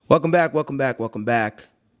Welcome back.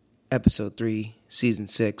 Episode 3, Season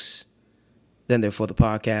 6, Then Therefore the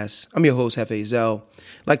Podcast. I'm your host, Hefe Zell.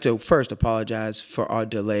 I'd like to first apologize for our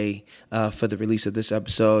delay for the release of this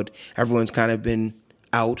episode. Everyone's kind of been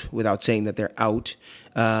out without saying that they're out.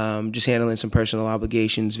 Just handling some personal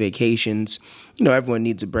obligations, vacations. You know, everyone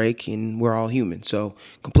needs a break and we're all human. So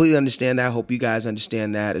completely understand that. Hope you guys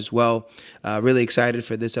understand that as well. Really excited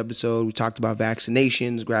for this episode. We talked about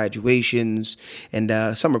vaccinations, graduations,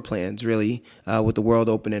 and summer plans, really, with the world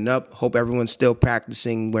opening up. Hope everyone's still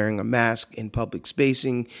practicing wearing a mask in public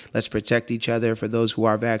spacing. Let's protect each other for those who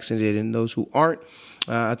are vaccinated and those who aren't.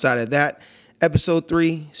 Outside of that, Episode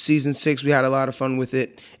 3, Season 6, we had a lot of fun with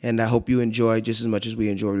it, and I hope you enjoy just as much as we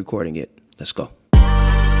enjoy recording it. Let's go.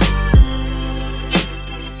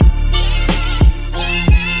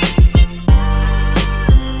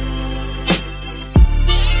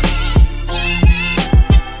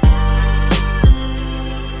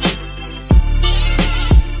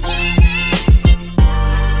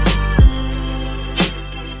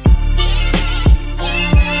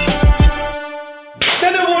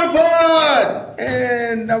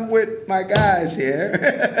 I'm with my guys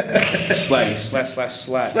here. Slack.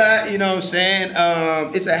 You know what I'm saying?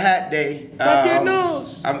 It's a hat day.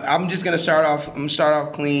 I'm just gonna start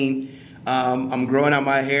off clean. I'm growing out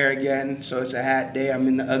my hair again, so it's a hat day. I'm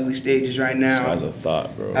in the ugly stages right now. That's a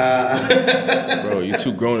thought, bro. Bro, you're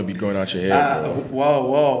too grown to be growing out your hair, bro.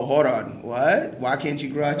 Whoa, hold on. What? Why can't you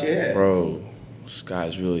grow out your hair? Bro, this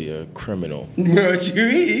guy's really a criminal. Bro, what you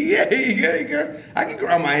mean? Yeah, I can grow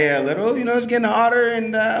out my hair a little. You know, it's getting hotter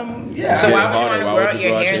and yeah. So why would you want to grow out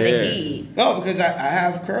your hair in the heat? No, because I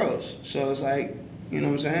have curls. So it's like, you know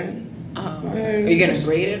what I'm saying? Are you gonna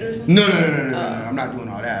braid it or something? No. I'm not doing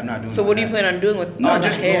all that. I'm not doing. So what do you plan on doing with all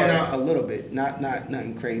just the hair? growing out a little bit. Not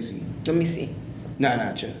nothing crazy. Let me see.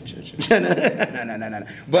 No, chill. No.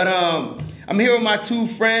 But I'm here with my two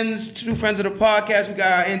friends of the podcast. We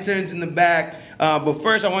got our interns in the back. But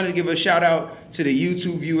first, I wanted to give a shout out to the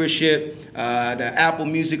YouTube viewership, the Apple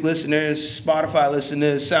Music listeners, Spotify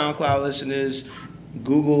listeners, SoundCloud listeners,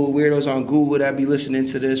 Google weirdos on Google that be listening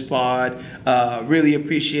to this pod. Really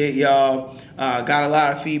appreciate y'all. Got a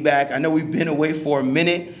lot of feedback. I know we've been away for a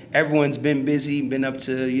minute. Everyone's been busy, been up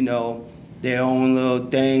to, their own little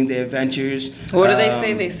thing, their adventures. What do they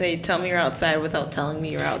say? They say, tell me you're outside without telling me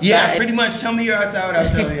you're outside. Yeah, pretty much. Tell me you're outside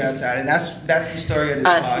without telling me you're outside. And that's the story of this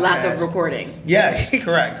podcast. Lack of recording. Yes,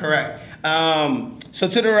 correct. So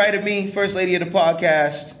to the right of me, first lady of the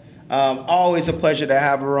podcast, always a pleasure to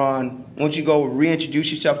have her on. Why don't you go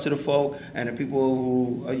reintroduce yourself to the folk and the people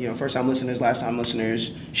who, first-time listeners, last-time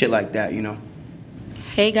listeners, shit like that,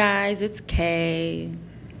 Hey, guys, it's Kay.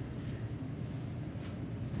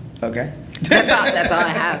 Okay. That's all I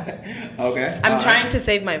have. Okay. I'm trying to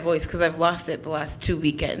save my voice because I've lost it the last 2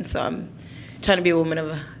 weekends. So I'm trying to be a woman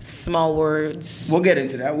of small words. We'll get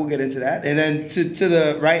into that. And then to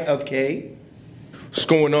the right of Kay. What's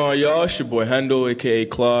going on, y'all? It's your boy Hendo, a.k.a.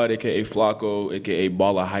 Claude, a.k.a. Flacco, a.k.a.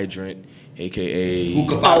 Baller Hydrant, a.k.a.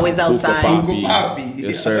 Always outside. Hookah Poppy.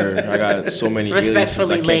 Yes, sir. I got so many aliases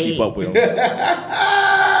I can't keep up with them.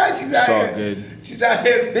 It's all good. She's out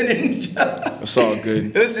here winning jobs. It's all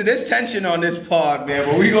good. Listen, there's tension on this pod, man,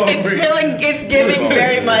 but we gonna it's giving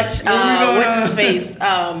very much, what's his face?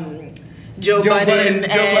 Joe Budden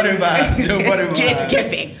vibes. It's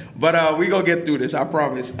giving. But we gonna get through this, I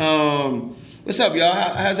promise. What's up, y'all?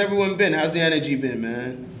 How's everyone been? How's the energy been,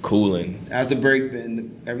 man? Cooling. How's the break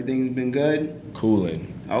been? Everything's been good?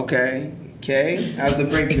 Cooling. Okay. Kay, how's the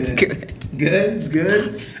break been? It's good. It's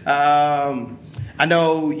good. I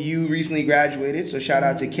know you recently graduated, so shout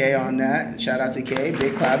out to Kay on that. Shout out to Kay.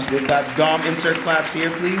 Big claps. Dom, insert claps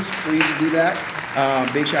here, please. Please do that.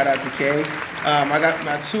 Big shout out to Kay. I got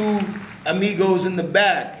my two amigos in the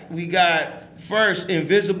back. We got first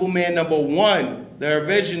Invisible Man #1, the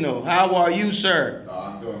original. How are you, sir?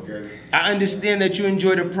 I'm doing good. I understand that you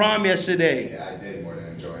enjoyed the prom yesterday. Yeah, I did more than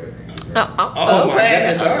enjoy it. Oh my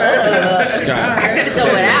goodness. All right. I could have thrown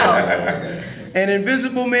it out. And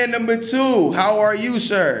Invisible Man #2, how are you,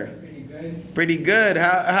 sir? Pretty good.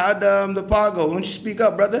 How'd the pod go? Why don't you speak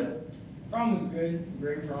up, brother? Prom was good.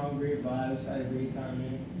 Great prom, great vibes. Had a great time,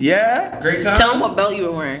 man. Yeah? Great time? Tell them what belt you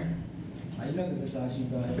were wearing. I love the Versace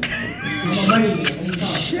belt. I'm a money man. Anytime.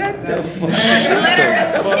 Shut the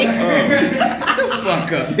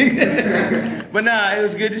fuck up. But nah, it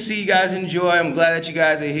was good to see you guys enjoy. I'm glad that you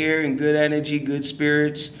guys are here in good energy, good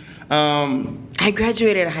spirits. I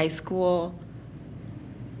graduated high school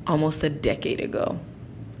almost a decade ago.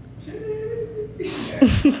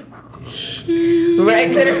 Right,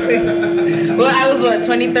 literally. Well, I was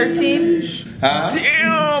 2013? Huh?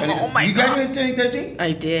 Damn, Oh my You God. graduated in 2013?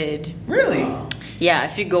 I did. Really? Yeah,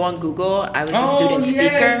 if you go on Google, I was a student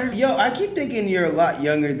speaker. Yo, I keep thinking you're a lot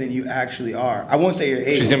younger than you actually are. I won't say your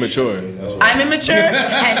age. She's immature. That's what- I'm immature.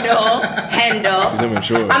 Handle. She's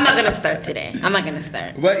immature. I'm not gonna start today. I'm not gonna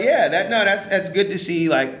start. But yeah, that's good to see.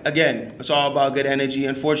 Like, again, it's all about good energy.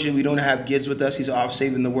 Unfortunately, we don't have Gibbs with us. He's off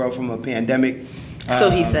saving the world from a pandemic.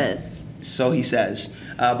 So he says. So he says.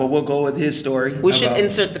 But we'll go with his story. We should about-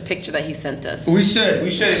 insert the picture that he sent us. We should.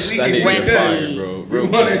 If That we nigga could. get fired, bro. Real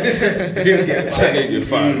quick. That nigga get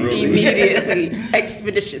fired, real quick. Immediately,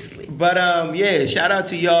 expeditiously. But yeah, shout out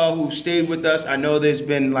to y'all who stayed with us. I know there's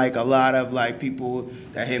been like a lot of like people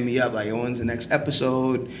that hit me up like, "Yo, when's the next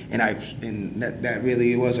episode?" And that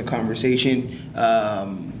really was a conversation.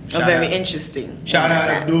 Very interesting. Shout out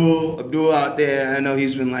Abdul out there. I know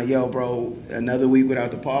he's been like, "Yo, bro, another week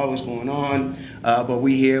without the pod. What's going on?" But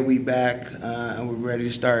we here, we back, and we're ready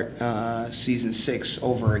to start season 6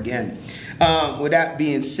 over again. With that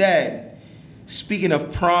being said, speaking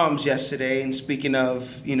of proms yesterday, and speaking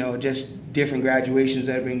of just different graduations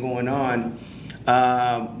that have been going on,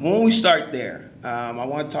 when we start there, I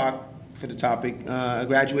want to talk for the topic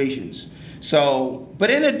graduations. So, but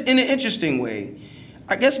in an interesting way.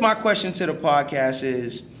 I guess my question to the podcast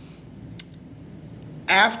is,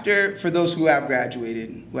 for those who have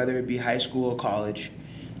graduated, whether it be high school or college,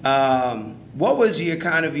 what was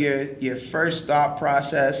your first thought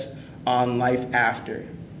process on life after?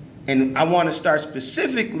 And I want to start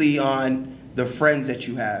specifically on the friends that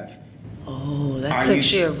you have. Oh, that's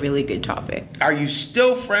actually a really good topic. Are you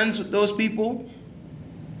still friends with those people?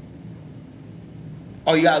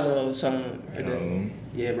 Oh, you got a little something.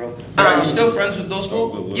 Yeah, bro. Are you still friends with those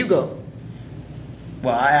folks? You go.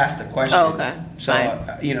 Well, I asked the question. Oh, okay. So,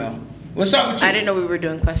 Fine. We'll start with you. I didn't know we were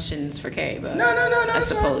doing questions for Kay, but No. I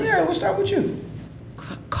suppose. Yeah, we'll start with you.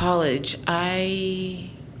 College, I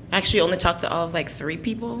actually only talked to all of like 3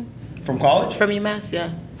 people From college? from UMass.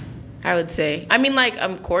 Yeah, I would say. I mean, like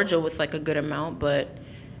I'm cordial with like a good amount, but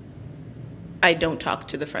I don't talk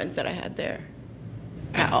to the friends that I had there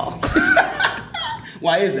at all.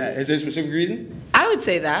 Why is that? Is there a specific reason? I would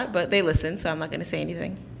say that, but they listen, so I'm not gonna say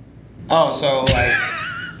anything. Oh, so like,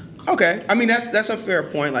 okay. I mean, that's a fair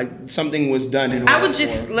point. Like something was done in. I would order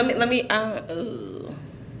just for- let me.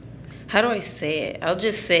 How do I say it? I'll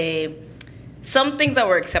just say some things that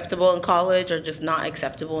were acceptable in college are just not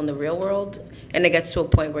acceptable in the real world, and it gets to a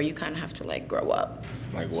point where you kind of have to like grow up.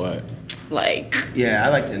 Like what? Like. Yeah, I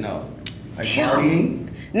like to know. Like Damn. partying.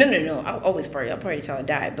 No. I'll always party. I'll party till I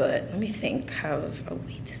die. But let me think of a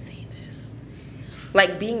way to say this.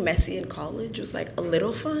 Like being messy in college was like a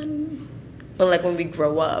little fun, but like when we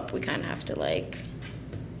grow up, we kind of have to like.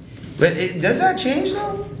 But does that change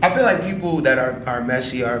though? I feel like people that are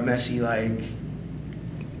messy like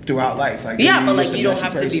throughout life. Like Yeah, you're but like just a you don't messy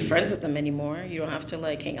have to be person. friends with them anymore. You don't have to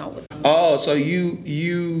like hang out with them. Oh, so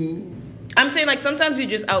you. I'm saying like sometimes you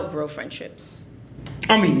just outgrow friendships.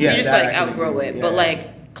 I mean, yeah. You just that like I can outgrow agree it. with, But yeah.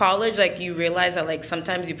 like college, like you realize that like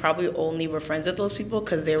sometimes you probably only were friends with those people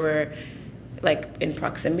because they were like in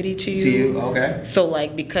proximity to you. To you, okay. So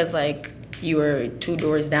like because like you were 2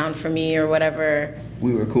 doors down from me or whatever,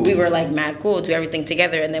 We were cool. we were like mad cool, do everything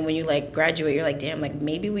together, and then when you like graduate, you're like, damn, like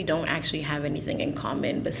maybe we don't actually have anything in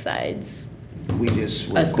common besides We just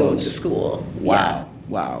were us going close. to school. Wow.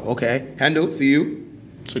 Wow. Okay. Handle for you.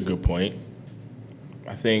 It's a good point.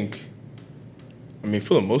 I think,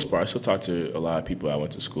 for the most part, I still talk to a lot of people I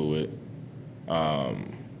went to school with.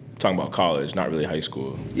 Talking about college, not really high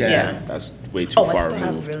school. Yeah. That's way too Oh, I far still have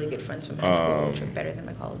removed. really good friends from high school, which are better than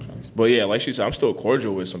my college ones. But yeah, like she said, I'm still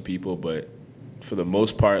cordial with some people, but for the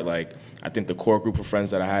most part, like I think the core group of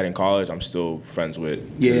friends that I had in college, I'm still friends with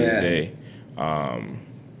to this Yeah. day. I don't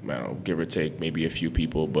know, give or take maybe a few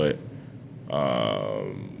people, but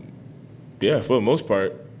yeah, for the most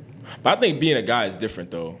part. But I think being a guy is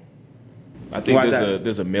different though. I think Why is that?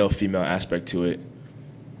 there's a male-female aspect to it.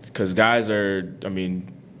 Because guys are,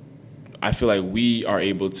 I feel like we are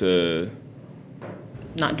able to,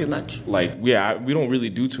 Not do much. like, we don't really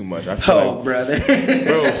do too much. I feel Oh, like, brother.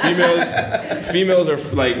 bro, females are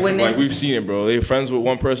like Women. like we've seen it, bro. They're friends with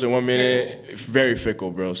one person 1 minute, very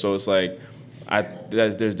fickle, bro. So it's like,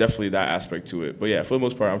 there's definitely that aspect to it. But yeah, for the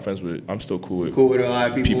most part, I'm still cool with. Cool with a lot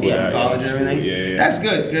of people People from that- college and yeah, everything. yeah. That's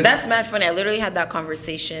good. 'Cause That's mad funny. I literally had that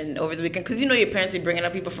conversation over the weekend because your parents be bringing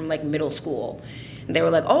up people from like middle school, and they were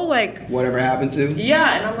like, "Oh, like whatever happened to.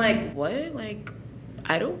 yeah," and I'm like, "What?" Like,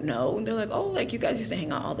 I don't know. And they're like, "Oh, like you guys used to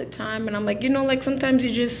hang out all the time," and I'm like, like sometimes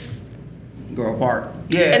you just. Grow apart.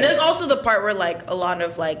 Yeah. And there's also the part where like a lot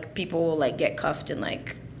of like people will like get cuffed and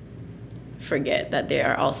like forget that they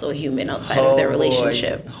are also human outside of their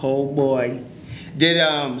relationship. Oh boy.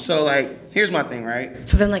 So like, here's my thing, right?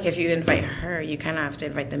 So then, like, if you invite her, you kind of have to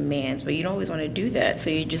invite the mans, but you don't always want to do that. So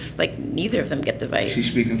you just, like, neither of them get the vibe. She's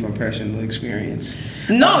speaking from personal experience.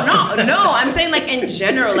 No. I'm saying, like, in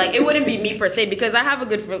general, like, it wouldn't be me per se, because I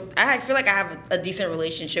feel like I have a decent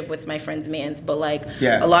relationship with my friends' mans, but, like,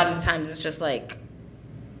 Yeah. a lot of the times it's just, like,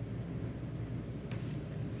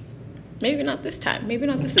 maybe not this time. Maybe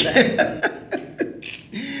not this event.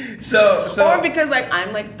 So Or because, like,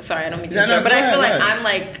 I'm, like, sorry, I don't mean to interrupt, but I feel like I'm,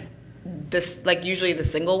 like, this, like, usually the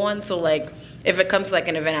single one. So, like, if it comes to, like,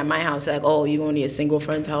 an event at my house, like, oh, you're going to a single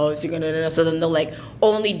friend's house, you're gonna, so then they'll, like,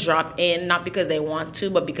 only drop in, not because they want to,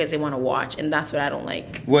 but because they want to watch. And that's what I don't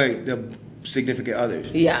like. wait, the significant others.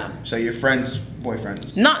 Yeah. So your friends'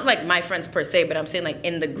 boyfriends. Not, like, my friends per se, but I'm saying, like,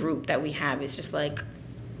 in the group that we have, it's just, like,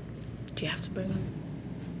 do you have to bring them?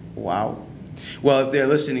 Wow. Well, if they're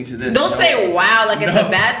listening to this, Don't say wow like it's a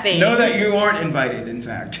bad thing. Know that you aren't invited, in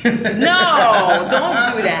fact. No, don't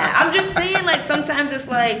do that. I'm just saying, like, sometimes it's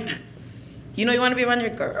like, you know, you want to be around your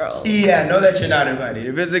girl. Yeah, know that you're not invited.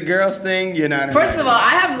 If it's a girl's thing, you're not invited. First of all, I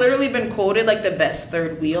have literally been quoted like the best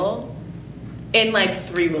third wheel in like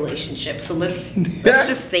 3 relationships. So let's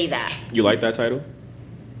just say that. You like that title?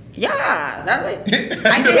 Yeah, that like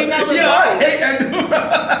I can hang out with both.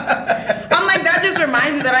 I'm like, that just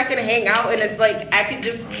reminds me that I can hang out, and it's like I'm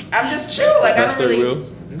just chill. Like That's I don't the really.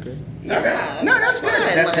 real. Okay. Yeah, No, that's it's good.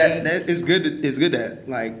 fun, That is good. It's good that,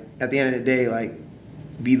 like, at the end of the day, like,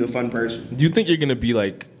 be the fun person. Do you think you're gonna be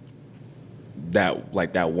like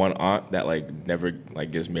that one aunt that like never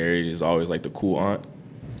like gets married, is always like the cool aunt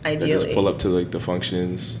that ideally. just pull up to like the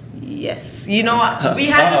functions? Yes. You know what? We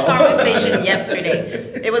had this conversation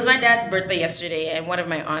yesterday. It was my dad's birthday yesterday, and one of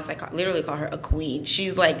my aunts, literally call her a queen.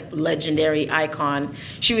 She's like legendary icon.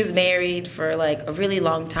 She was married for like a really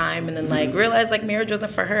long time, and then like realized like marriage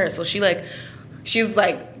wasn't for her. So she's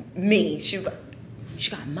like me. She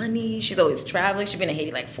got money. She's always traveling. She's been to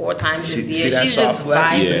Haiti like 4 times this year. that She's soft just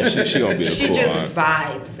flex? vibing. Yeah, she gonna be the She cool just aunt.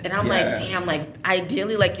 vibes. And I'm Yeah. like, damn, like,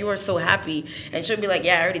 ideally, like, you are so happy. And she'll be like,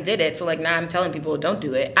 yeah, I already did it. So, like, now I'm telling people, don't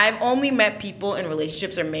do it. I've only met people in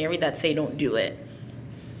relationships or married that say don't do it.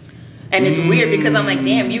 And it's weird because I'm like,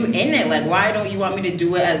 damn, you in it. Like, why don't you want me to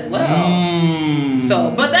do it as well? So,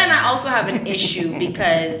 but then I also have an issue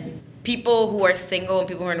because people who are single and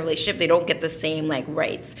people who are in a relationship, they don't get the same like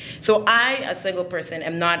rights. So I, a single person,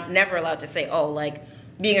 am never allowed to say, oh, like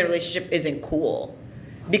being in a relationship isn't cool,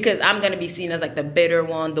 because I'm gonna be seen as like the bitter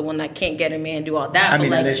one, the one that can't get a man, do all that. I mean,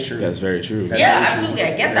 but, like, that is true. That's very true. yeah, absolutely,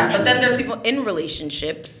 I get that. But then there's people in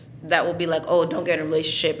relationships that will be like, oh, don't get in a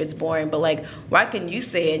relationship, it's boring. But like, why can you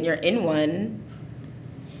say, and you're in one,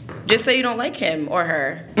 just say you don't like him or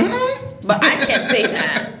her? But I can't say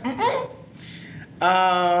that.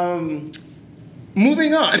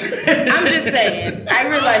 Moving on. I'm just saying, I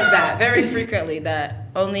realize that very frequently, that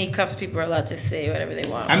only cuffed people are allowed to say whatever they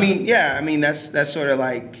want. I mean, yeah. I mean, that's sort of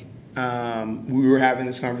like we were having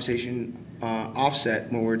this conversation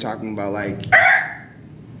offset when we were talking about like.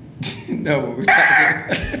 No, when we were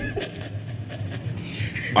talking.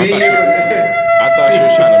 I thought she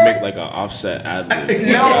was trying to make like an offset ad lib.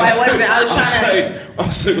 No, I wasn't. I was trying to. I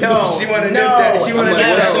was like, what No, She wanted no, that. She wanted I'm like,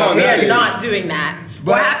 that. what no, song we is are it? not doing that.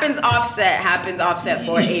 But- What happens offset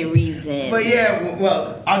for a reason. But yeah,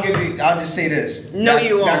 well, I'll just say this. No,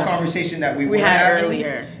 you won't. That conversation that we were had having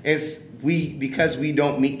earlier. is because we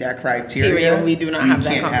don't meet that criteria. Criteria, we do not have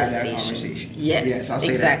that can't have that conversation. conversation. Yes, I'll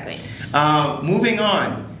say exactly. that. Moving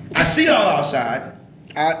on. I see y'all outside.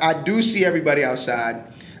 I do see everybody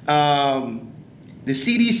outside. The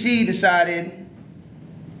CDC decided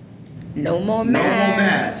No more no more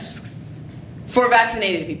masks. masks. For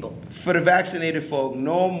vaccinated people. For the vaccinated folk,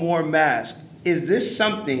 no more masks. Is this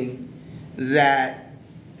something that,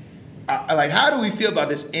 like, how do we feel about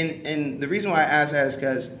this? And the reason why I asked that is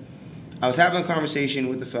because I was having a conversation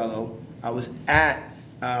with a fellow. I was at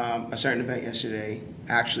a certain event yesterday,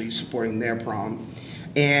 actually supporting their prom,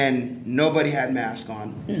 and nobody had masks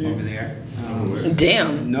on over there.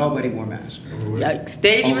 Damn. Nobody wore masks. Yikes.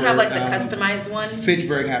 They didn't even have like the Over, customized one.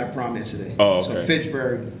 Fitchburg had a prom yesterday. Oh, So okay.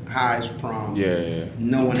 Fitchburg High's prom. Yeah.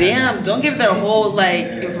 No one had Damn, masks. don't give their whole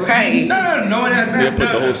like right. No one had masks. They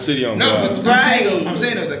put the whole city on No, blast. but I'm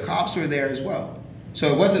saying though, the cops were there as well.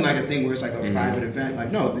 So it wasn't like a thing where it's like a private event.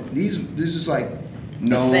 Like, no, this is like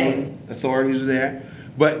known thing. authorities were there,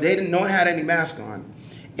 but no one had any mask on.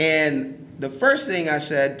 And the first thing I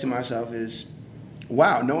said to myself is,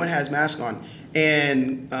 wow, no one has mask on.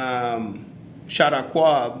 And shout out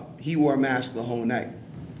Quab, he wore a mask the whole night.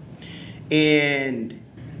 And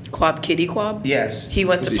Quab Kitty Quab? yes, He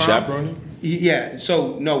went Was to he prom. chaperoning? yeah,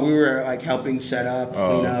 so no, we were like helping set up,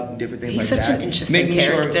 clean up, different things He's like such that. an interesting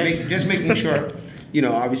character. Just making sure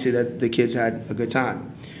obviously that the kids had a good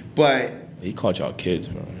time. But He called y'all kids,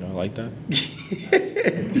 bro. Y'all like that?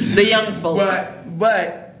 The young folk.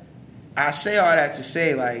 But I say all that to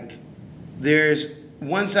say, like, there's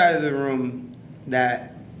one side of the room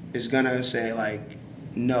that is gonna say, like,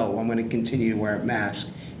 no, I'm gonna continue to wear a mask,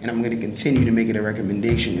 and I'm gonna continue to make it a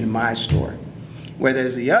recommendation in my store. Where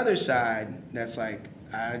there's the other side that's like,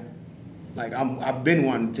 I've been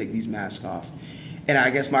wanting to take these masks off, and I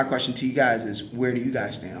guess my question to you guys is, where do you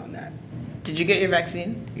guys stand on that? Did you get your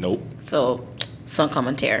vaccine? Nope. So, sans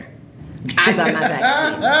commentaire. I got my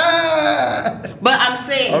vaccine. But I'm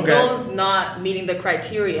saying those not meeting the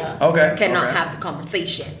criteria cannot have the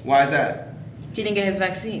conversation. Why is that? He didn't get his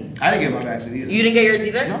vaccine. I didn't get my vaccine either. You didn't get yours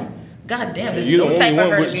either? No. God damn, there's You're no the type only of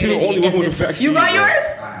one herd with- you're the immunity only one in with this. the vaccine, You got bro. yours?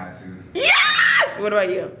 I had to. Yes! What about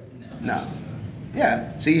you? No.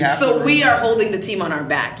 Yeah. See, you have So to- we are holding the team on our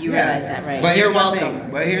back. You Yeah. realize that, right? But You're here's my welcome. thing.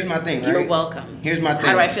 But here's my thing, right? You're welcome. Here's my thing.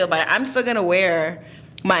 How do I feel about it? I'm still gonna wear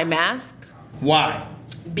my mask Why?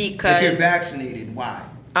 because If you're vaccinated, why?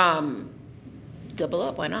 double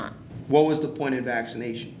up. Why not? What was the point of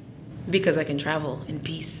vaccination? Because I can travel in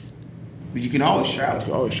peace. But you can always travel. You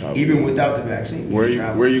can always travel. Even without the vaccine. Where can you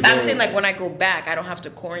travel. where you going? I'm saying like when I go back, I don't have to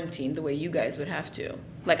quarantine the way you guys would have to.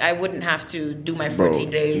 Like I wouldn't have to do my 14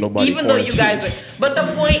 Bro, days, nobody even though you guys. quarantines. But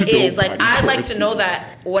the point is, like Nobody I like to know quarantines.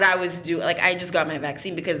 that what I was doing. Like I just got my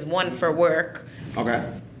vaccine because one for work. Okay.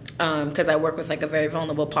 Because I work with like a very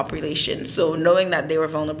vulnerable population. So knowing that they were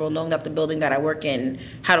vulnerable, knowing that the building that I work in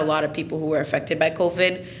had a lot of people who were affected by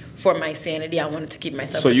COVID, for my sanity, I wanted to keep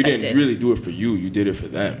myself So you protected. didn't really do it for you. You did it for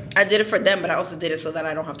them. I did it for them, but I also did it so that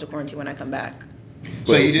I don't have to quarantine when I come back.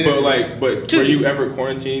 So you did it. But Two were you reasons. ever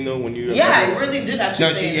quarantined though when you? Yeah, I really did actually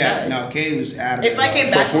No, stay yeah. inside. No, Kay was adamant. If I came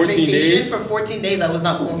For back from 14 vacation days? for 14 days, I was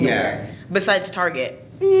not going Yeah. nowhere. Besides Target.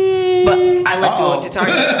 But I like going to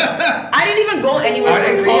Target. I didn't even go anywhere Are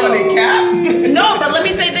for they real. calling it cap? No, but let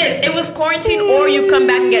me say this. It was quarantine or you come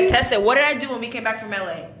back and get tested. What did I do when we came back from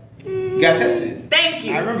LA? Got tested. Thank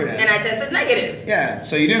you. I remember that. And I tested negative. Yeah.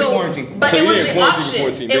 So you didn't quarantine. But So it you was didn't the quarantine for option.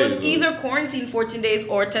 14 It was days, though. either quarantine 14 days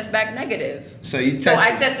or test back negative. So you tested. So I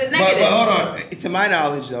tested negative. But hold on. To my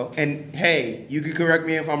knowledge, though, and hey, you can correct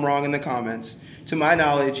me if I'm wrong in the comments. To my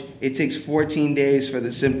knowledge, it takes 14 days for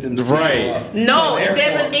the symptoms to Right. show up. No, So there's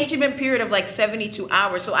therefore- an incubation period of like 72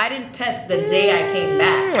 hours. So I didn't test the day I came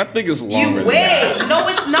back. I think it's longer. You than wait. that. No,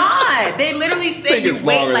 it's not. They literally say think you it's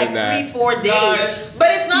wait longer like than that. 3-4 days. Guys. But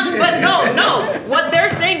it's not. But no. What they're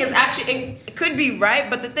saying is actually it could be right.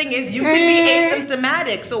 But the thing is, you could be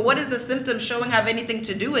asymptomatic. So what does the symptoms showing have anything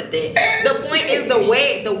to do with it? The point is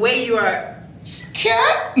the way you are.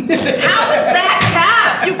 Cap? How is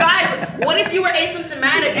that cap? You guys, what if you were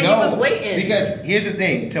asymptomatic and you was waiting? Because here's the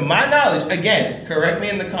thing. To my knowledge, again, correct me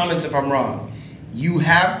in the comments if I'm wrong. You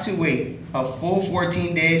have to wait a full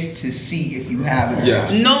 14 days to see if you have it. or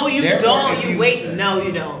Yes. not. No, you Therefore, don't. if You wait. No,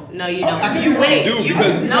 you don't. No, you I don't. can You wait. Do You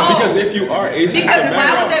because if you are asymptomatic, Because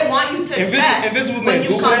why would they want you to test Invisible when Man, you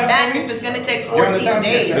Google come that back for me. if it's gonna take You're on the 14 time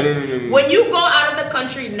days? stamp. No. When you go out of the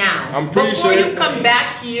country now, I'm pretty before sure- you come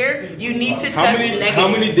back here, you need to how test many negative. how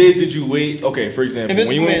many days did you wait? Okay, for example,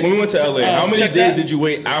 Invisible Man. when we went to LA, how many Check days that. did you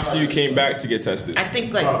wait after you came back to get tested? I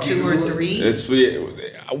think like 2 or 3. It's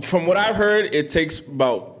from what I've heard, it takes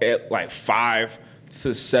about like 5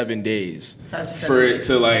 to 7 days 5 to 7 for it days.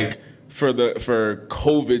 to like for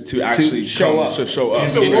COVID to actually show up. to show up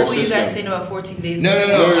So in your what were you guys system. saying about 14 days? No.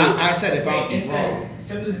 No. I said if I'm It wrong. says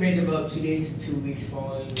symptoms may develop 2 days to 2 weeks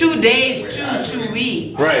following. 2 days Wait, to actually- 2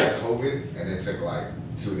 weeks. Right. I had COVID, and it took like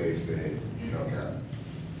 2 days to hit. No cap.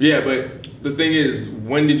 Yeah, but the thing is,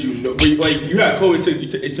 when did you know? Like you had COVID,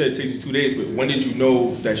 it said it takes you 2 days, but when did you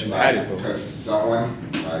know that you had it though? Because someone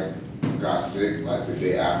like got sick like the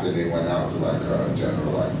day after they went out to like a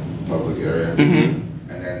general like public area, and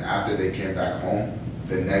then after they came back home,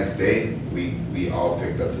 the next day we all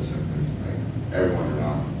picked up the symptoms, like everyone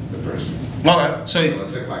around the person. Okay, So so it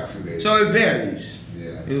took like 2 days. so it varies.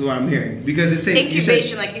 Yeah. Is what I'm hearing because it says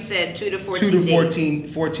Incubation, like you said, 2 to 14 2 to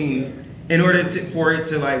days 14 in order for it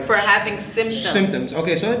to like for having symptoms.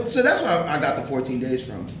 Okay, so that's where I got the 14 days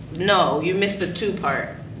from. No, you missed the 2 part.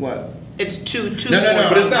 What? It's 2. No,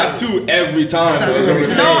 But it's not 2 every time. It's not though, 2 is every what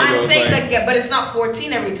time. No, though. I'm It's saying like- that, but it's not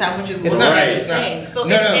 14 every time, which is It's what not. I'm It's not. saying. So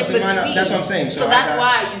No, it's to in my between. that's what I'm saying. So I that's got-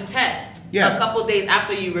 why you test Yeah. a couple days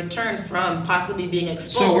after you return from possibly being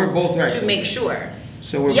exposed. So we're both right. To make sure.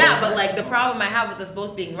 So we're Yeah, both but right. like the problem I have with us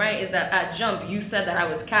both being right is that at jump you said that I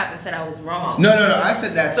was cap and said I was wrong. No. I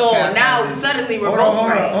said that's So cap. now as in- suddenly we're hold both on,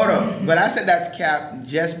 right. Hold on. But I said that's cap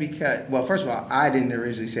just because. Well, first of all, I didn't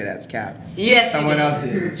originally say that's cap. Yes, Someone you did. else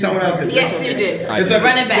did. Someone else did. Yes, It's you okay. did. It's I okay.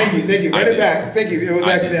 Run it back. Thank you. I Run it did. back. Thank you. It was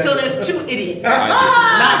I actually. did. So there's two idiots, I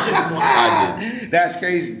not just one. I did. That's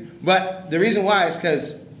crazy. But the reason why is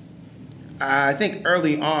because I think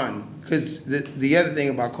early on, because the other thing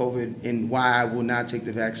about COVID and why I will not take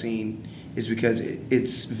the vaccine is because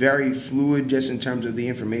it's very fluid just in terms of the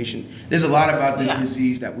information. There's a lot about this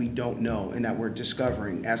disease that we don't know and that we're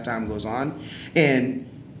discovering as time goes on. And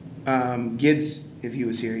Gids, if he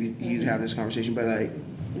was here, he'd have this conversation. But like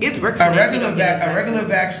Gets works. a regular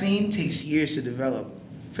vaccine takes years to develop.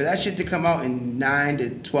 For that shit to come out in 9 to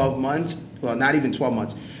 12 months, well, not even 12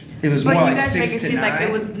 months. It was But more you like guys 6 make it to seem 9. like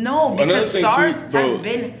it was no Another because thing too, SARS bro. has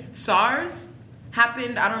been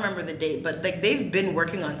happened. I don't remember the date, but like they've been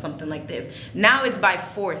working on something like this. Now it's by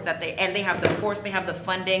force that they have the force, they have the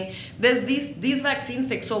funding. There's these vaccines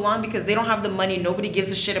take so long because they don't have the money. Nobody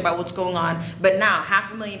gives a shit about what's going on. But now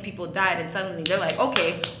 500,000 people died, and suddenly they're like,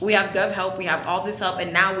 okay, we have gov help, we have all this help,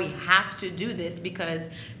 and now we have to do this because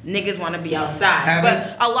niggas want to be outside.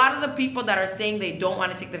 But a lot of the people that are saying they don't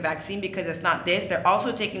want to take the vaccine because it's not this, they're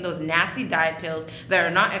also taking those nasty diet pills that are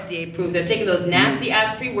not FDA approved. They're taking those nasty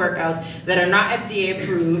ass pre-workouts that are not FDA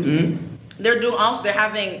approved. They're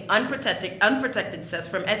having unprotected tests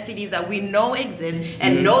from STDs that we know exist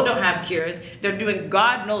and know don't have cures. They're doing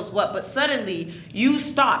God knows what, but suddenly you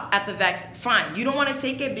stop at the vaccine. Fine, you don't want to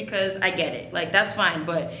take it because I get it, like that's fine.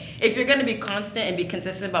 But if you're gonna be constant and be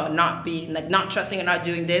consistent about not trusting and not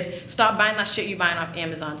doing this, stop buying that shit you buying off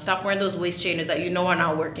Amazon. Stop wearing those waist trainers that you know are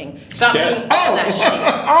not working. Stop doing all that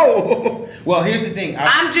shit. Well, here's the thing.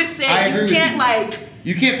 I'm just saying you can't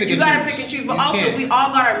you can't pick. You and gotta choose. pick and choose, but You also can't. we all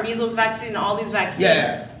got our measles vaccine and all these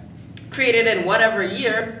vaccines created in whatever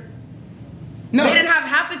year. No. They didn't have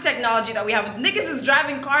half the technology that we have. Niggas is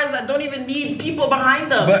driving cars that don't even need people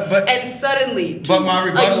behind them. But and suddenly,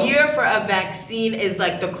 a year for a vaccine is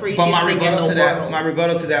like the craziest thing in the world. My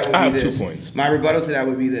rebuttal to that would I be have this. 2 points. My rebuttal to that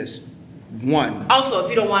would be this. One. Also, if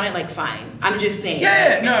you don't want it, like fine. I'm just saying.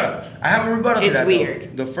 No. I have a rebuttal to It's that.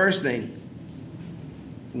 weird. Though. The first thing,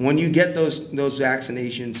 when you get those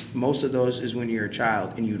vaccinations, most of those is when you're a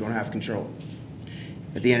child and you don't have control.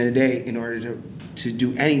 At the end of the day, in order to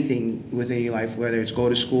do anything within your life, whether it's go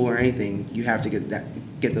to school or anything, you have to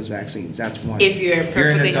get those vaccines. That's one. If you're an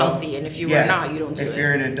perfectly adult- healthy, and if you were not, you don't do if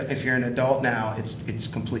it. If you're an adult now, it's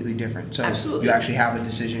completely different. So Absolutely. you actually have a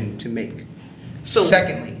decision to make. So-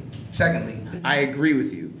 Secondly, I agree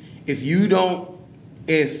with you. If you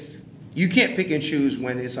can't pick and choose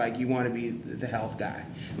when it's like you want to be the health guy.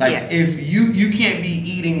 Like Yes. if you can't be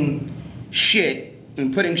eating shit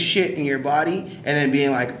and putting shit in your body and then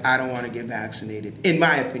being like, I don't want to get vaccinated. In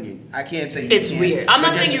my opinion, I can't say you It's can't, weird. I'm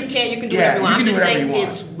but not saying just- you can't. You can do whatever you want. I'm do just whatever saying you want.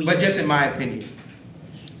 it's weird. But just in my opinion,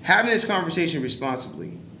 having this conversation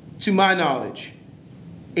responsibly, to my knowledge,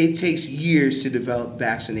 it takes years to develop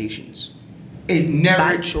vaccinations. It never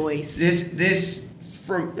By choice. This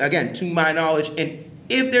from again to my knowledge, and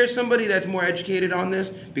if there's somebody that's more educated on this,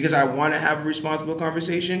 because I want to have a responsible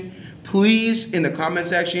conversation, please in the comment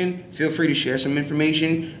section feel free to share some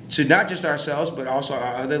information to not just ourselves but also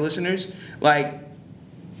our other listeners. Like,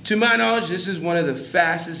 to my knowledge, this is one of the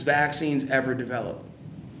fastest vaccines ever developed,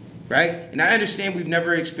 right? And I understand we've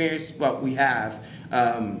never experienced what we have.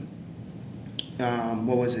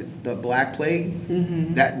 What was it? The Black Plague.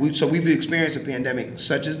 Mm-hmm. So we've experienced a pandemic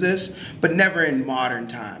such as this, but never in modern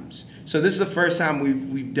times. So this is the first time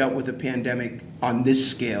we've dealt with a pandemic on this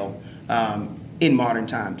scale in modern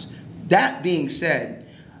times. That being said,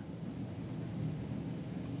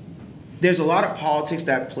 there's a lot of politics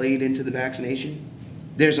that played into the vaccination.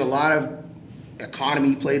 There's a lot of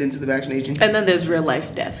economy played into the vaccination. And then there's real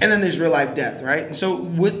life death. And then there's real life death, right? And so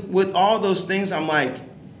with all those things, I'm like,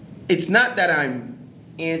 it's not that I'm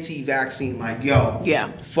anti-vaccine, like,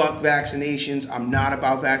 fuck vaccinations. I'm not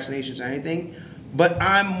about vaccinations or anything. But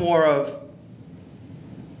I'm more of,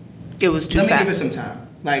 It was too let fast. me give it some time.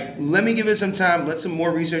 Like, let me give it some time. Let some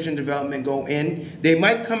more research and development go in. They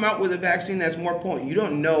might come out with a vaccine that's more potent. You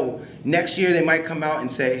don't know. Next year they might come out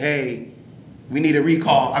and say, hey, we need a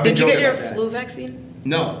recall. Did you get your flu vaccine?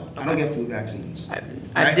 No, I don't get flu vaccines.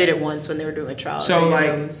 I Right? did it once when they were doing a trial. So, And like,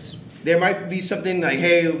 it was- there might be something like,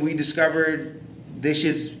 hey, we discovered this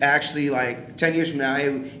is actually like 10 years from now.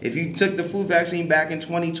 Hey, if you took the flu vaccine back in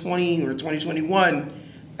 2020 or 2021,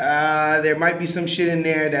 there might be some shit in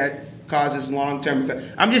there that causes long-term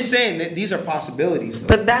effect. I'm just saying that these are possibilities, though.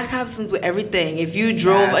 But that happens with everything. If you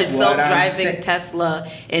drove That's a what I'm self-driving saying.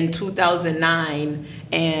 Tesla in 2009,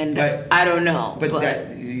 and But- I don't know, But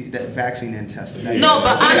that vaccine and Tesla. no,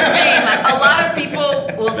 but I'm saying like a lot of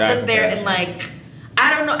people will That sit there and comparison. like,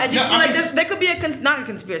 I don't know. I just No, feel I'm like just- there could be not a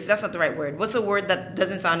conspiracy. That's not the right word. What's a word that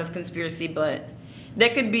doesn't sound as conspiracy, but there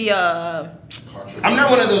could be a I'm not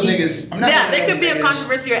one of those niggas. I'm not one yeah, of there those could be a niggas.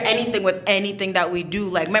 controversy or anything with anything that we do.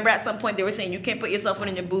 Like, remember at some point they were saying you can't put your cell phone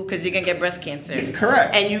in your boob because you're gonna get breast cancer. Yeah,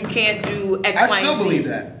 correct. And you can't do X, I Y, still and Z. believe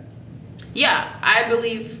that. Yeah, I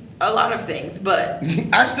believe a lot of things, but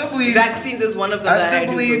I still believe vaccines is one of them I that still I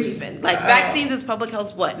do believe- believe in. Like, vaccines is public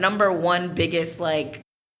health. What number one biggest like?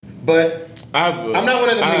 But I'm not one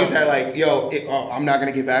of them niggas I've- that like, I'm not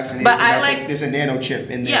gonna get vaccinated. But 'cause I think like- there's a nano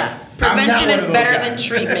chip in there. Yeah, I'm not prevention one is of those better guys. than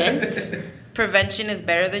treatment. Prevention is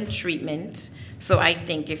better than treatment. So I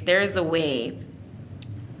think if there is a way,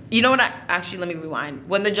 you know what? Actually, let me rewind.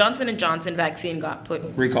 When the Johnson & Johnson vaccine got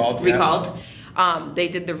Recalled, yeah. they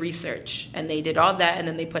did the research and they did all that and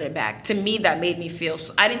then they put it back. To me, that made me feel.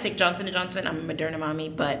 So I didn't take Johnson & Johnson. I'm a Moderna mommy,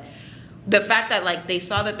 but the fact that like they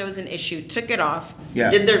saw that there was an issue, took it off, Yeah.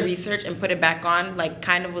 did their research and put it back on, like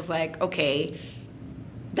kind of was like, okay,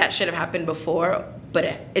 that should have happened before, but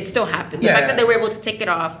it still happened. The Yeah. fact that they were able to take it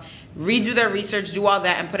off, redo their research, do all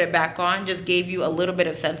that, and put it back on just gave you a little bit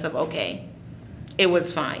of sense of, okay, it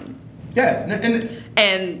was fine. Yeah, and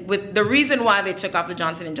And with the reason why they took off the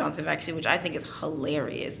Johnson & Johnson vaccine, which I think is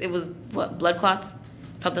hilarious, it was, what, blood clots?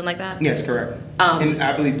 Something like that? yes, correct. And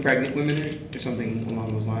I believe pregnant women or something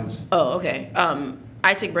along those lines. Oh, okay.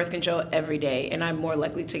 I take birth control every day, and I'm more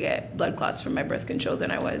likely to get blood clots from my birth control than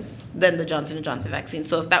the Johnson & Johnson vaccine.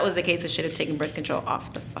 So if that was the case, I should have taken birth control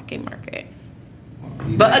off the fucking market.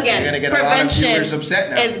 But You're again, gonna get a lot of prevention viewers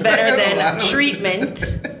upset now. is better A than lot of-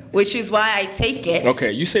 treatment, which is why I take it.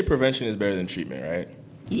 Okay, you say prevention is better than treatment, right?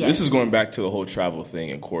 Yes. This is going back to the whole travel thing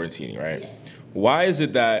and quarantining, right? Yes. Why is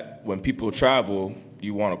it that when people travel,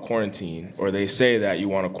 you want to quarantine, or they say that you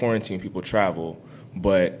want to quarantine people travel,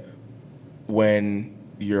 but when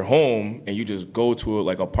you're home and you just go to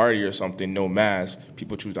like a party or something, no mask,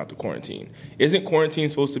 people choose not to quarantine? Isn't quarantine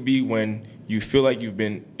supposed to be when you feel like you've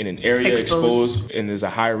been in an area exposed and there's a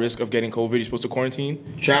high risk of getting COVID, you're supposed to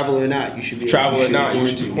quarantine? Travel or not, you should be Travel or not, you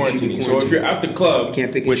should be quarantining. So if you're at the club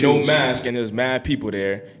Can't pick and with no choose. mask and there's mad people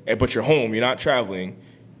there, but you're home, you're not traveling,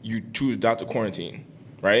 you choose not to quarantine,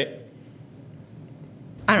 right?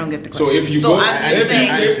 I don't get the So question. if you So go, I'm just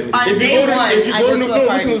saying, on day one, I go to a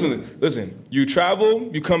party. listen. You travel,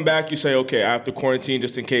 you come back, you say, okay, I have to quarantine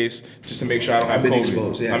just in case, just to make sure I don't have I've been COVID.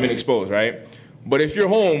 exposed, yeah. I've been exposed, right? But if you're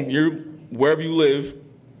home, you're wherever you live,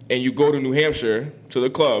 and you go to New Hampshire to the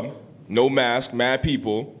club, no mask, mad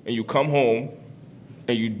people, and you come home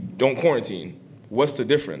and you don't quarantine, what's the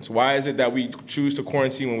difference? Why is it that we choose to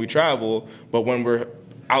quarantine when we travel, but when we're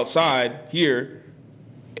outside here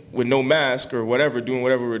with no mask or whatever, doing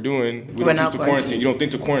whatever we're doing, we We're don't choose not to quarantining. quarantine? You don't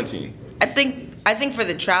think to quarantine? I think for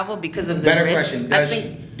the travel, because of the Better risk, question. I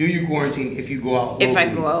think Do you quarantine if you go out? if I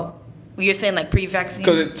locally? go out, you're saying like pre-vaccine?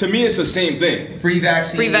 Because to me, it's the same thing.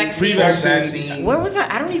 Pre-vaccine. Pre-vaccine. Post-vaccine. Where was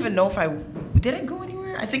I? I don't even know if did I go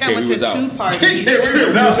anywhere? I think I Okay, went we to was two out. parties. We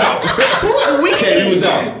was out. Who's we? Okay, we was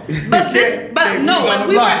out. But no, was on when the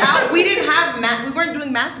we were block. out, we didn't have we weren't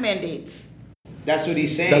doing mask mandates. That's what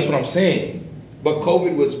he's saying. That's what I'm saying. But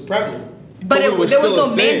COVID was prevalent. But COVID was there was still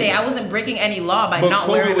no a thing. mandate. I wasn't breaking any law by But not COVID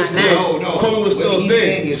wearing my was mask. still, No. COVID was What still a he's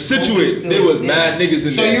saying thing. is COVID is Situate, still there a was thing. mad niggas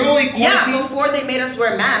in So there. you only Yeah, quarantine. before they made us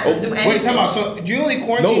wear masks and do anything. Wait, time out. So do you only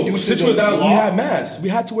quarantine No, due to Situate, the that we law? had masks. We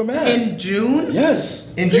had to wear masks. In June?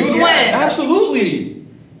 Yes. In Since June? when? Yeah. Absolutely.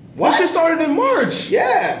 What? That shit started in March.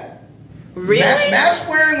 Yeah. Really? Mask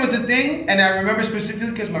wearing was a thing, and I remember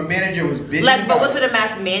specifically because my manager was bitching. Like, but about was it a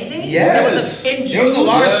mask mandate? Yes. There was in June. There was a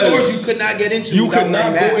lot of Yes. stores you could not get into. You without could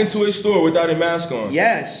not wearing go masks. into a store without a mask on.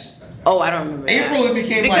 Yes. Oh, I don't remember. April, that. it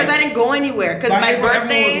became because like- I didn't go anywhere. Because By my April, everyone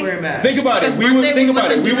was birthday. wearing masks. Think about it. Because We were birthday think we about it.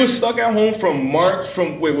 wasn't We were doing- stuck at home from March,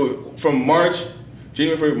 from March,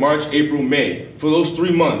 January, February, March, April, May. For those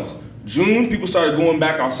 3 months. June, people started going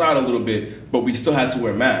back outside a little bit, but we still had to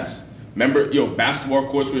wear masks. Remember, basketball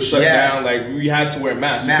courts were shut Yeah. down. Like we had to wear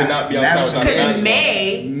masks. You Masks. could not be Masks outside was without a Because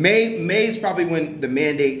mask on. May. May's probably when the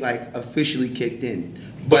mandate like officially kicked in.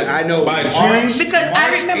 But I know by March, June- Because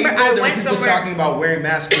I remember April, I there went were people somewhere- talking about wearing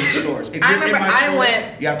masks in stores. If I you're in remember my I store, went-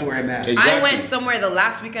 you have to wear a mask. Exactly. I went somewhere the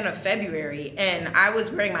last weekend of February and I was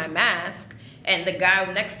wearing my mask And the guy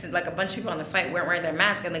next to, like, a bunch of people on the fight weren't wearing their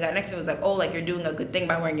mask, and the guy next to me was like, "Oh, like, you're doing a good thing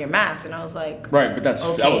by wearing your mask." And I was like, Right, but that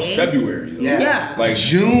was okay. February. Though. Yeah. Like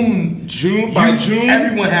June,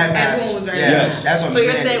 everyone had masks. Everyone was wearing Yes. masks. That's what So I'm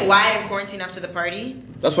you're saying. saying why in quarantine after the party?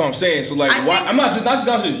 That's what I'm saying. So like, I why? think- I'm not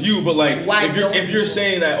just you, but like, Why don't if you're you?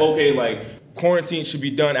 saying that, okay, like quarantine should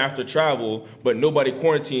be done after travel, but nobody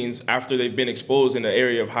quarantines after they've been exposed in an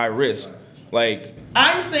area of high risk. Like,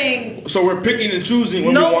 I'm saying so we're picking and choosing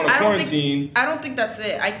when we want to quarantine. I don't think that's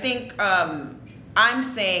it. I think I'm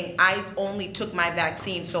saying I only took my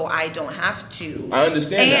vaccine so I don't have to. I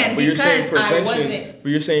understand that, And but you're saying because I prevention. wasn't- But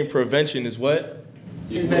you're saying prevention is what?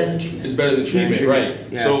 It's better than treatment. It's better than treatment, right?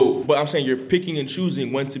 Yeah. So, but I'm saying you're picking and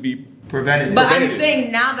choosing when to be. Preventative. But I'm preventative.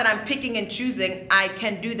 saying now that I'm picking and choosing, I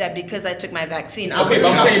can do that because I took my vaccine. I Okay, wasn't but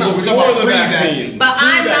I'm talking saying about before the pre-vaccine. vaccine. But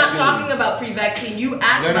I'm not Pre-vaccine. talking about pre-vaccine. You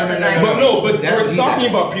asked No, about no, the no, no, vaccine. But no, but That's we're what he talking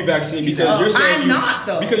does. about pre-vaccine because you're saying I'm not,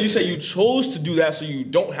 though. because you say you chose to do that so you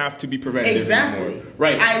don't have to be preventative Exactly. anymore.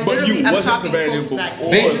 Right. I but literally- you I'm wasn't talking preventative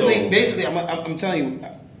post-vaccine. before. Basically, I'm telling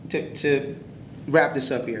you to wrap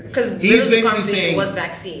this up here. 'Cause literally the conversation was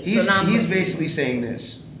vaccine. So He's, now I'm he's confused. basically saying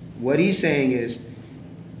this. What he's saying is,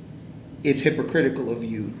 it's hypocritical of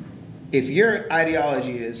you. If your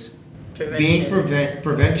ideology is being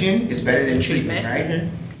prevention is better than treatment, right?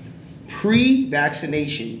 Mm-hmm.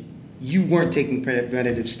 Pre-vaccination, you weren't taking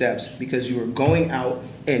preventative steps because you were going out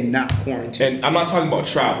and not quarantining. And I'm not talking about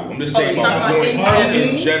travel. I'm just saying you're about talking going about out in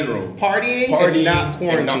partying? general. Partying and not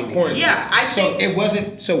quarantining. Yeah, I So think. it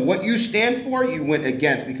wasn't. So what you stand for, you went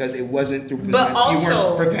against because it wasn't through. But you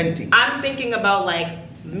also, weren't preventing. I'm thinking about like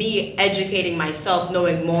me educating myself,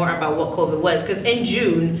 knowing more about what COVID was. Because in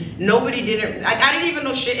June, nobody didn't. Like, I didn't even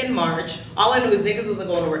know shit in March. All I knew is niggas wasn't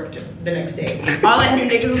going to work the next day. All I knew,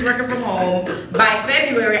 niggas was working from home. By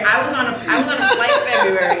February, I was on a flight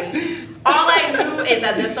February. All I knew is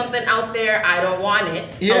that there's something out there. I don't want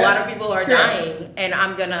it. Yeah. A lot of people are Correct. dying, and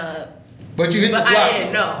I'm gonna. But you hit the But block. I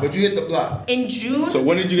didn't know. But you hit the block. In June, So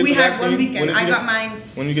when did you get we the had vaccine? one weekend. When did you I get- got mine.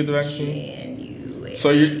 When you get the vaccine? January.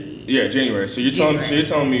 So January. So you're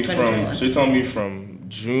telling me 2021. from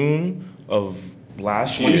June of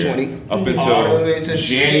last year 2020. up All the until way to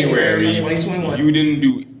January 2021. you didn't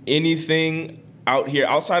do anything out here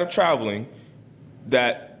outside of traveling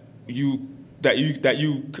that you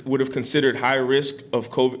would have considered high risk of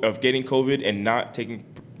COVID, of getting COVID and not taking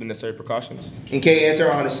the necessary precautions. And Kay,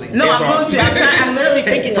 answer honestly. No, Answer I'm going to. I'm literally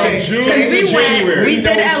thinking From of it. June 'Cause to we January. went. We We did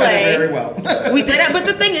know each other very LA. well. We did it, but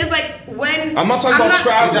the thing is, like, when I'm not talking about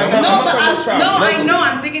travel. No, I'm No, not but talking about travel. I know.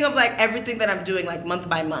 I'm thinking of like everything that I'm doing, like month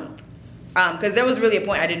by month. Because there was really a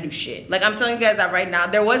point I didn't do shit. Like, I'm telling you guys that right now.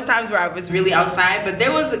 There was times where I was really outside, but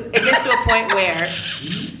it gets to a point where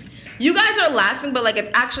you guys are laughing, but like it's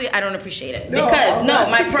actually I don't appreciate it No, because I'm no, not,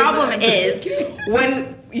 my because problem I'm is joking.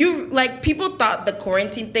 when you like people thought the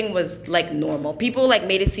quarantine thing was like normal. People like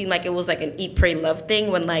made it seem like it was like an eat, pray, love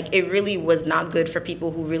thing when like it really was not good for people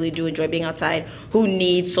who really do enjoy being outside, who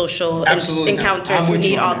need social Absolutely not. encounters, I'm who with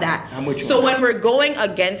you need on all that. that. I'm with you So on when that. we're going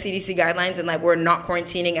against CDC guidelines and like we're not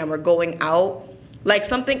quarantining and we're going out, like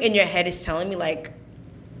something in your head is telling me like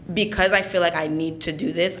because I feel like I need to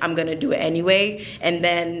do this, I'm gonna do it anyway, and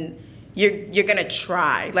then you're gonna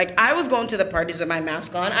try. Like I was going to the parties with my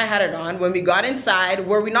mask on. I had it on. When we got inside,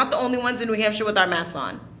 were we not the only ones in New Hampshire with our masks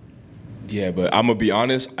on? Yeah, but I'm gonna be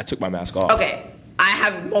honest. I took my mask off. Okay. I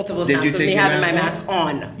have multiple Did snaps you of take me your having my mask mask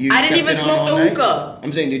on. You I didn't kept even it on smoke all the night? hookah.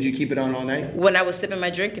 I'm saying, did you keep it on all night? When I was sipping my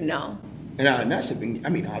drink, no. And not sipping. I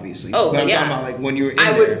mean, obviously. Oh, but I'm yeah. talking about like when you were in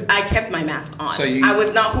I kept my mask on. So you- I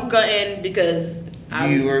was not hookah-ing because I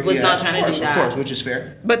was not trying to do that. Of course, which is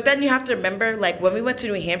fair. But then you have to remember, like when we went to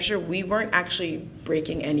New Hampshire, we weren't actually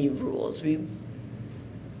breaking any rules.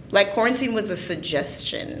 Quarantine was a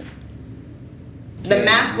suggestion. The Okay,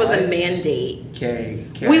 mask was a what? mandate. Okay.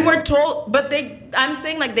 We were told, but I'm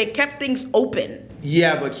saying like they kept things open.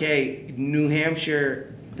 Yeah, but Kay, New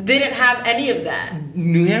Hampshire Didn't have any of that.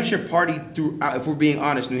 partied throughout. If we're being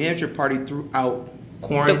honest, New Hampshire partied throughout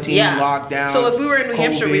quarantine, Yeah. lockdown. So if we were in New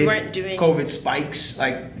Hampshire, we COVID, weren't doing- COVID spikes.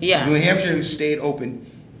 Like Yeah. New Hampshire stayed open.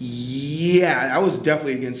 Yeah, I was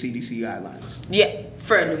definitely against CDC guidelines. Yeah,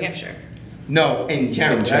 for New Hampshire. No, in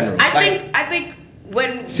general. In general. I think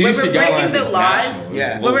when CDC we're breaking guidelines the is laws, national.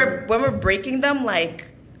 Yeah. when we're breaking them, like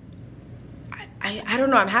I don't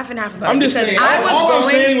know, I'm half and half about I'm it just because saying. I was All I'm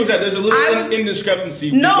going. saying was that there's a I little was- indiscrepancy.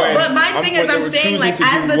 No, when but my thing is, when they I'm were saying choosing like to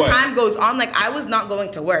as do the what. time goes on, like I was not going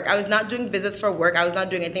to work. I was not doing visits for work. I was not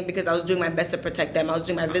doing anything because I was doing my best to protect them. I was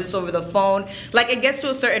doing my visits over the phone. Like it gets to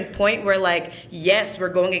a certain point where like yes, we're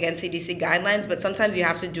going against CDC guidelines, but sometimes you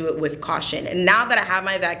have to do it with caution. And now that I have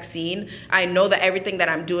my vaccine, I know that everything that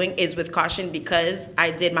I'm doing is with caution because I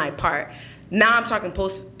did my part. Now I'm talking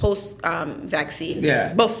post vaccine.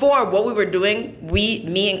 Yeah. Before, what we were doing,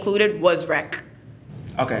 me included, was rec.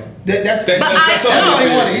 Okay. That's But That's all I he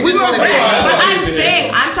know wanted. we were That's all- rec. that's all But he I'm wanted.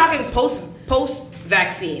 saying I'm talking post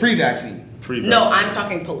vaccine. pre-vaccine. No, I'm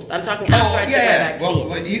talking post. I'm talking after I took my vaccine.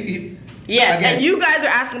 Well, you Yes, again, and you guys are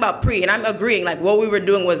asking about pre, and I'm agreeing. Like what we were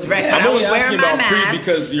doing was rec. Yeah, and I'm I was only asking wearing my about pre mask,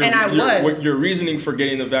 because and I was. your reasoning for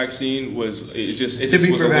getting the vaccine was it just be was a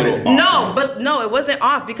little preventative. off. No, it wasn't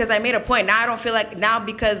off because I made a point. Now I don't feel like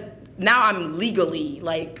because now I'm legally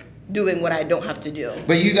like doing what I don't have to do.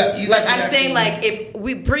 But you got Like the I'm vaccine. saying, like if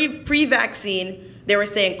we pre-vaccine, they were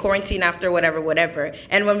saying quarantine after whatever.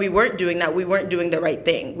 And when we weren't doing that, we weren't doing the right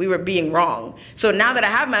thing. We were being wrong. So now that I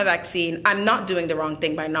have my vaccine, I'm not doing the wrong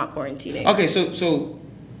thing by not quarantining. Okay, so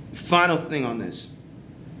final thing on this.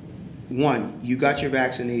 One, you got your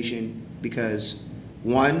vaccination because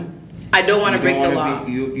I don't want to break the law.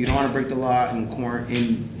 You don't want to break the law and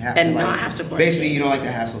not have to quarantine. Basically, you don't like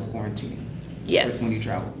the hassle of quarantining. Yes. When you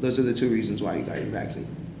travel, those are the two reasons why you got your vaccine.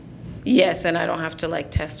 Yes, and I don't have to like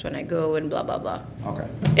test when I go and blah blah blah. Okay.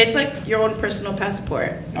 It's like your own personal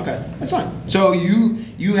passport. Okay, that's fine. So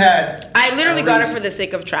you had. I literally a got it reason- for the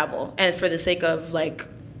sake of travel and for the sake of like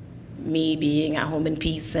me being at home in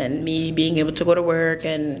peace and me being able to go to work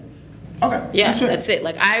and Okay. yeah, fair. that's it.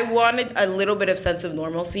 Like I wanted a little bit of sense of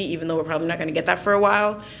normalcy, even though we're probably not going to get that for a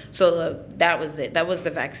while. So that was it. That was the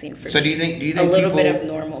vaccine for me. So do you think a little people, bit of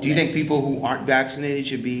normal? Do you think people who aren't vaccinated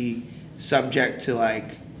should be subject to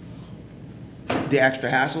like the extra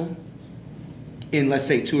hassle in, let's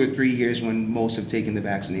say, 2 or 3 years when most have taken the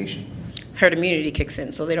vaccination? herd immunity kicks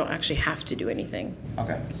in, so they don't actually have to do anything.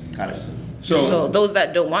 Okay, got it. So those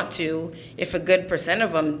that don't want to, if a good percent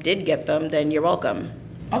of them did get them, then you're welcome.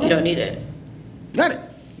 Okay. You don't need it. Got it.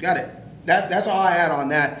 That's all I had on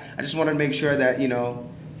that. I just wanted to make sure that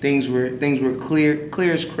things were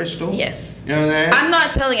clear as crystal. Yes. You know what I'm saying? I'm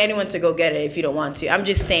not telling anyone to go get it if you don't want to. I'm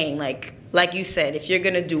just saying, like you said, if you're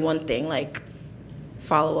gonna do one thing, like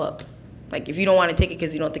follow up. Like if you don't want to take it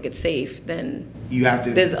because you don't think it's safe, then You have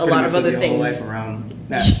to. There's a pretty lot much of other live your whole things. life around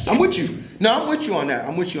that. I'm with you. No, I'm with you on that.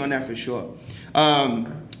 I'm with you on that for sure.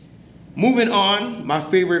 Moving on, my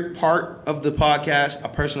favorite part of the podcast, a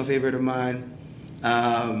personal favorite of mine.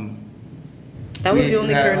 that was the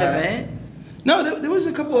only current event. No, there was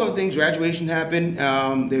a couple of things. Graduation happened.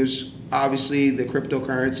 There's obviously the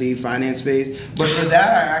cryptocurrency finance phase, but for that,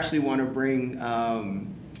 I actually want to bring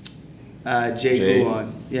Jay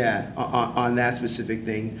on. Yeah, on that specific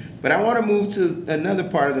thing. But I want to move to another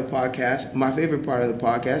part of the podcast. My favorite part of the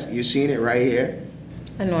podcast. You're seeing it right here.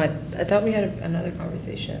 I know. I thought we had another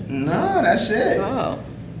conversation. No, that's it. Oh.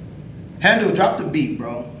 Handle, drop the beat,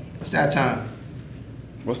 bro. It's that time.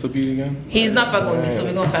 What's the beat again? He's not fucking with me, so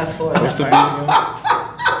we're gonna fast forward. What's the beat again?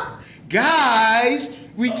 Guys,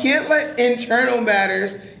 we can't let internal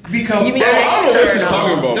matters become. You mean I don't know what she's external?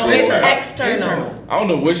 talking about, No, bro. It's external. I don't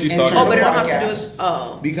know what she's talking Oh, about. but it don't have to do Podcast. with.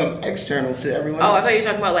 Oh. Become external to everyone Oh, I else. thought you were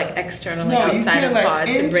talking about like external, like No, you outside can't of let pod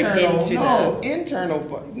to bring into internal.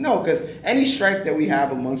 No, because any strife that we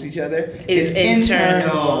have amongst each other Is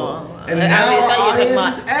internal. and I now thought you were our talking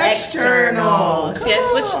audience is about external. external. See, I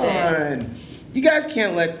switched it. it. You guys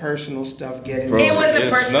can't let personal stuff get in. Bro, It wasn't it's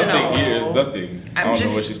personal. Nothing here. It's nothing. I I'm don't know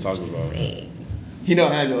just what she's talking about. saying.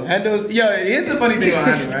 Hendo's. Yo, here's the funny thing on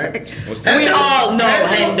Hendo, right? What's We that? all know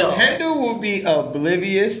Hendo. Hendo will be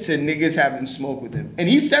oblivious to niggas having smoke with him, and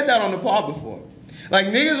he said that on the pod before. Like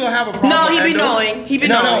niggas will have a problem. No, with he be Hendo. knowing. He be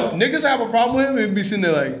No, knowing. niggas have a problem with him and be sitting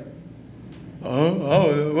there like,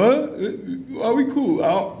 what? Are we cool?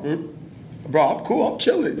 Bro, I'm cool. I'm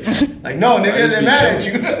chilling. Like, no, niggas, they're mad at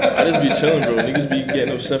you. I just be chilling, bro. Niggas be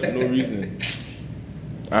getting upset for no reason.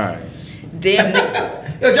 Alright. Damn,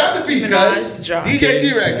 nigga. Yo, drop the beat, Minaj, cuz. drop. DJ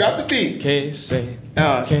D-Rag, drop the beat. Can't say.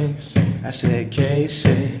 Uh, Can't say. I said,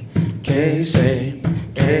 K-Say, K-Say,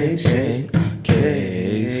 K-Say,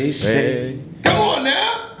 K-Say. Come on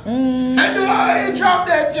now. How do I drop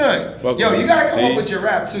that joint? Fuck Yo, with you me. gotta come See? up with your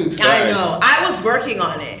rap too. I know. I was working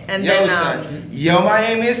on it, and Yo, then son. Yo, my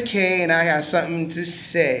name is K, and I got something to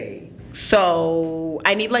say. so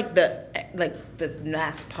I need like the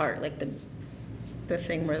last part, like the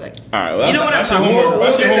thing where like Alright, well, you know what I'm that's your talking homework. about.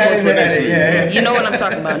 That's your We'll get that homework in for the next edit, week. yeah. You know what I'm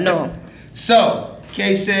talking about. No. So,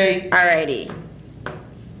 K-Say, Alrighty.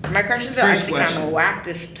 My questions are First actually question. kind of whack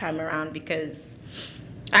this time around because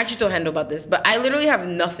I actually told Hendo about this, but I literally have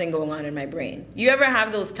nothing going on in my brain. You ever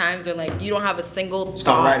have those times where like you don't have a single it's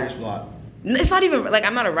called thought? writer's block. It's not even like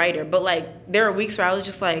I'm not a writer, but like there are weeks where I was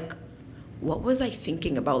just like, what was I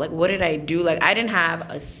thinking about? Like, what did I do? Like, I didn't have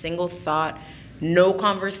a single thought, no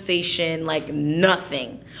conversation, like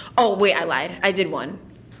nothing. Oh, wait, I lied. I did one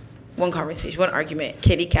conversation, one argument.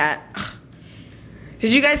 Kitty cat.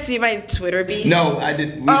 Did you guys see my Twitter beef? No, I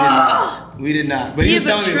did. We did not. We did not. But he was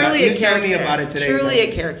telling me about it today. Truly like,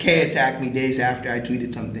 a character. Kay attacked me days after I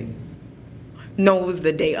tweeted something. No, it was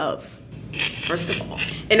the day of. First of all,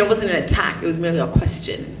 and it wasn't an attack. It was merely a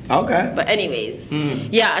question. Okay. But anyways,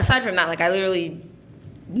 yeah. Aside from that, like I literally,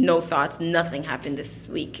 no thoughts. Nothing happened this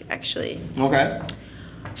week, actually. Okay.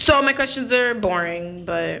 So my questions are boring,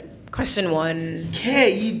 but question one.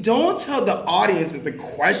 Kay, you don't tell the audience that the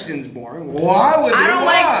question's boring. Why would they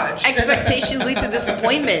watch? Like expectations lead to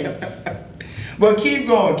disappointments. Well, keep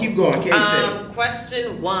going. Kay,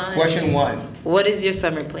 Question one. Question one. What is your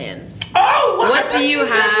summer plans? Oh, what do you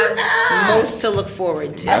have most to look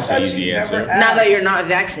forward to? That's an easy answer. Now that you're not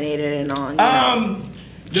vaccinated and all.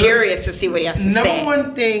 Curious to see what he has to say. Number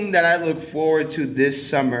one thing that I look forward to this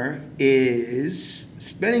summer is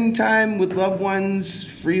spending time with loved ones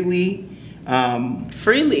freely.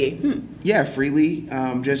 Freely? Yeah, freely.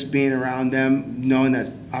 Just being around them, knowing that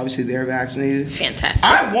obviously they're vaccinated. Fantastic.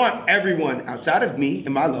 I want everyone outside of me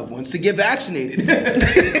and my loved ones to get vaccinated.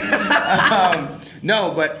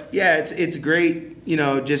 No, but yeah, it's great, you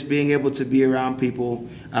know, just being able to be around people.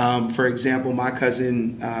 For example, my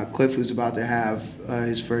cousin Cliff, who's about to have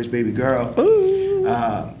his first baby girl. Ooh.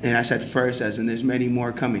 And I said first, as in there's many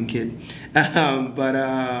more coming, kid.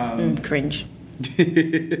 Cringe.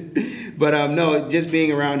 But no, just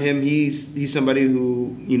being around him, he's somebody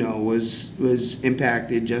who, you know, was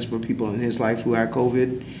impacted just for people in his life who had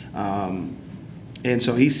COVID, and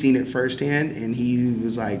so he's seen it firsthand, and he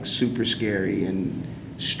was like super scary and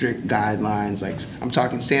strict guidelines. Like I'm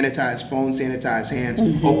talking sanitize phone, sanitize hands,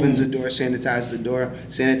 opens the door, sanitize the door,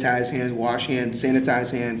 sanitize hands, wash hands,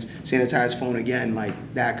 sanitize phone again, like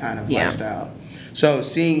that kind of lifestyle. So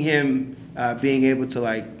seeing him being able to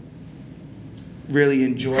like really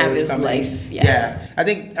enjoy have what's his coming. Life. Yeah. I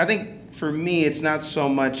think for me it's not so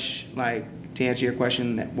much like, to answer your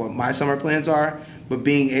question, that what my summer plans are, but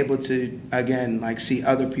being able to again like see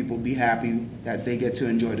other people be happy that they get to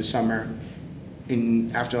enjoy the summer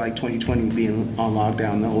in after like 2020 being on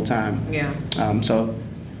lockdown the whole time. Yeah. So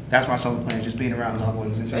that's my summer plan, just being around loved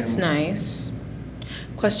ones and family. That's nice.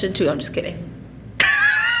 Question two, I'm just kidding.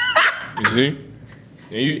 You see?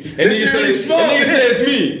 And then you say it's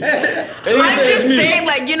me. I'm just saying,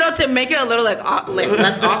 like, you know, to make it a little like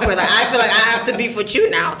less awkward. Like I feel like I have to beef with you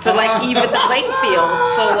now to like even the playing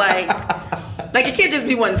field. So like it can't just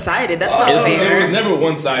be one sided. That's not fair. It was never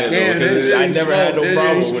one sided though. Because I never had no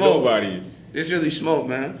problem with nobody. It's really smoke,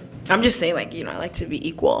 man. I'm just saying, like, you know, I like to be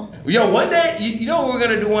equal. Yo, one day, you know what we're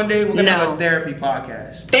gonna do one day? We're gonna have a therapy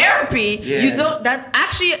podcast. Therapy? Yeah. You don't. That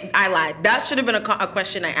actually, I lied. That should have been a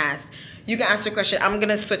question I asked. You can ask your question. I'm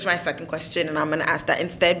gonna switch my second question, and I'm gonna ask that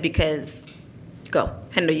instead because. Go,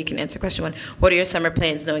 Hendo. You can answer question one. What are your summer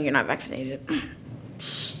plans, knowing you're not vaccinated?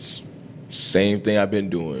 Same thing I've been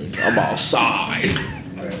doing. I'm outside.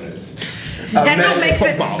 Hendo makes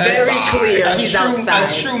it very clear he's outside.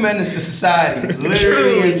 A true menace to society,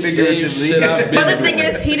 literally and figuratively. But the thing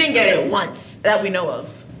is, he didn't get it once that we know of.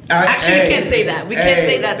 Actually, we can't say that. We can't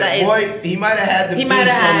say that. That is. Boy, he might have had the piece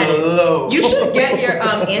on the low. You should get your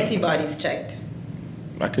antibodies checked.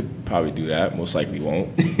 I could probably do that. Most likely won't.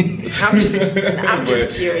 I'm just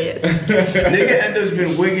curious. Nigga Endo's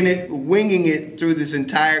been winging it through this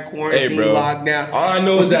entire quarantine lockdown. All I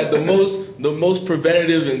know is that the most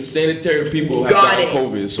preventative and sanitary people have gotten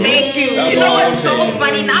COVID. So thank you. You know what's so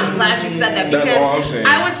funny? Now I'm glad you said that because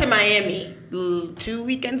I went to Miami 2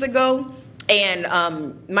 weekends ago, and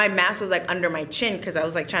my mask was like under my chin because I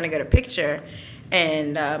was like trying to get a picture,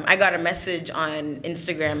 and I got a message on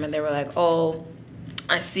Instagram, and they were like, "Oh,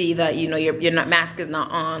 I see that, you know, your mask is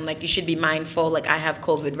not on. Like, you should be mindful. Like, I have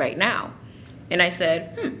COVID right now." And I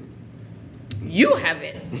said, you have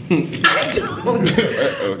it. I don't.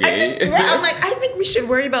 Okay. I'm like, I think we should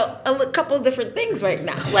worry about a couple of different things right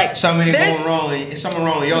now. Like, something going wrong. Is something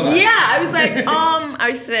wrong with your life? Yeah, I was like,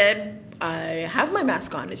 I said, I have my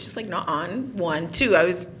mask on. It's just like not on. 1, 2, I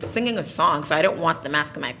was singing a song, so I don't want the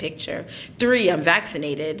mask in my picture. 3, I'm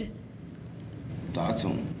vaccinated. Thoughts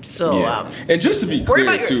on. So and just to be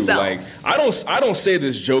clear too, yourself. like I don't say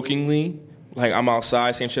this jokingly, like I'm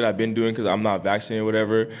outside, same shit I've been doing because I'm not vaccinated or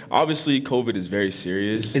whatever. Obviously, COVID is very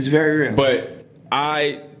serious. It's very real. But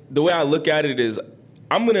the way I look at it is,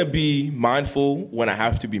 I'm gonna be mindful when I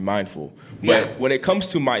have to be mindful. But when it comes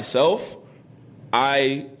to myself,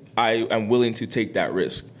 I am willing to take that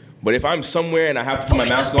risk. But if I'm somewhere and I have to put my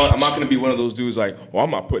mask on, I'm not going to be one of those dudes like, well,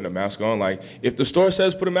 I'm not putting a mask on. Like, if the store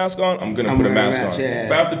says put a mask on, I'm going to put a mask on. Yeah.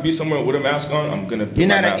 If I have to be somewhere with a mask on, I'm going to put my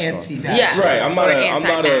mask on. You're not an anti-vax. Yeah. Right. I'm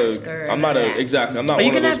not exactly. I'm not Are one you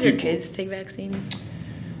of going to those have your people. kids take vaccines?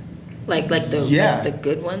 Like the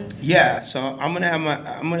good ones? Yeah, so I'm gonna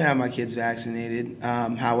have my kids vaccinated.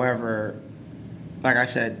 However, like I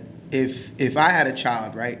said, if I had a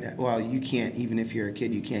child right now, well, you can't. Even if you're a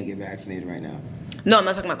kid, you can't get vaccinated right now. No, I'm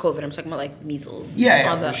not talking about COVID. I'm talking about like measles. Yeah,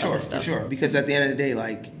 all the for sure, other stuff. for sure. Because at the end of the day,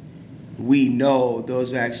 like we know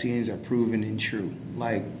those vaccines are proven and true.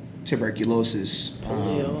 Like tuberculosis,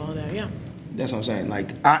 Polio, all that. Yeah. that's what I'm saying.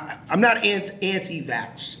 Like I'm not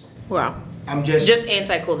anti-vax. Wow. I'm just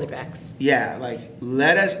anti-COVID vax. yeah. Like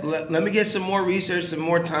let me get some more research, some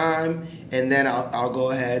more time, and then I'll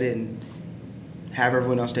go ahead and have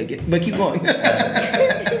everyone else take it. But keep going.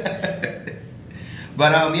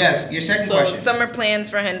 But yes, your second So question. summer plans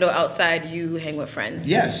for Hendo outside you hang with friends.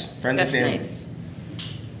 Yes, friends That's and family. nice.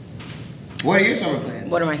 What are your summer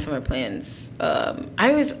plans? What are my summer plans?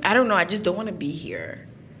 I don't know. I just don't want to be here.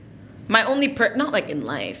 My only not like in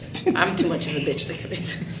life. I'm too much of a bitch to commit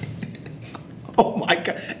to. Oh my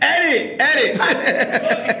god! Edit,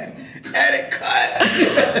 cut.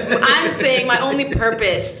 I'm saying my only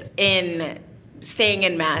purpose in staying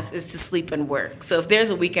in Mass is to sleep and work. So if there's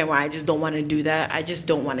a weekend where I just don't want to do that, I just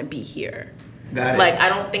don't want to be here. Got it. Like I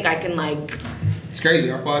don't think I can like. It's crazy.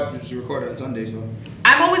 Our pod is recorded on Sundays though.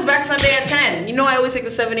 I'm always back Sunday at 10. You know I always take the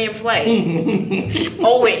 7 a.m. flight.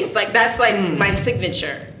 Always. Like that's like my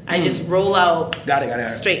signature. I just roll out Got it.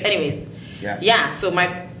 straight. Anyways. Yeah. Yeah, so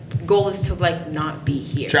my goal is to like not be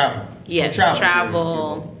here. Travel. Yes, So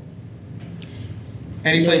travel.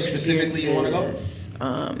 Any new place specifically you want to go? experiences.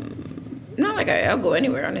 Not like I'll go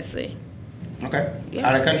anywhere, honestly. Okay. Yeah.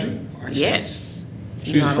 Out of country? Or in states? Yes.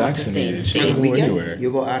 She's No, I don't want to stay in vaccinated. the She For the States. Go weekend? anywhere.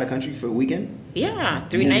 You'll go out of country for a weekend? Yeah,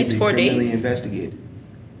 3 You need to nights, be 4 criminally days. investigated.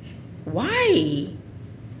 Why?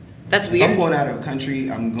 That's If weird. I'm going out of country,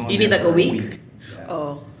 I'm going You need there like a for week? Yeah.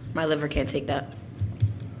 Oh, my liver can't take that.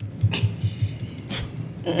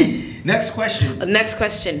 Next question. Next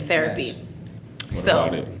question, therapy. Yes. What So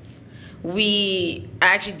about it? I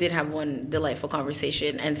actually did have one delightful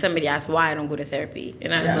conversation, and somebody asked why I don't go to therapy,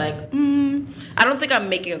 and I was Yeah. like, I don't think I'm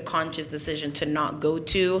making a conscious decision to not go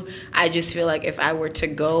to. I just feel like if I were to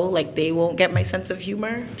go, like they won't get my sense of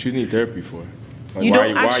humor. What you need therapy for? Like, You why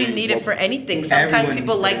don't why actually need it what- for anything. Everyone Sometimes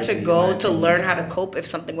people needs like to therapy, go in my to opinion. learn how to cope if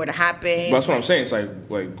something were to happen. But that's what I'm saying. It's like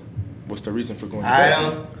what's the reason for going to I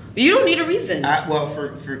therapy? don't. You don't need a reason. Well,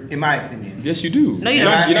 for in my opinion. Yes, you do. No, you You're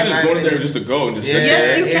don't. not, you're not In just my going there opinion. just to go and just sit Yes,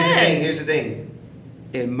 there. you Here's the can. thing. Here's the thing.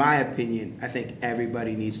 In my opinion, I think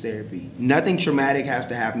everybody needs therapy. Nothing traumatic has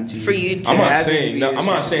to happen to you. For you to- I'm It not has to saying be no, a I'm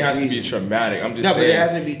not saying it has to be reason. traumatic. I'm just No, but it saying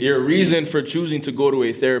has to be- your reason for choosing to go to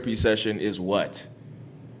a therapy session is what?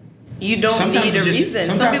 You don't Sometimes need you a just- reason.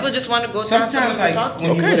 Some sometimes- people just want to go to have someone sometimes, to like, talk to.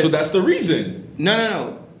 when you Okay, would- so that's the reason.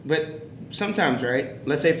 No. But sometimes, right?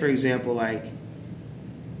 Let's say, for example, like,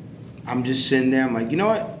 I'm just sitting there. I'm like, you know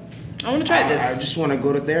what? I want to try this. I just want to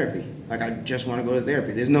go to therapy. Like, I just want to go to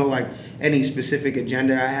therapy. There's no, like, any specific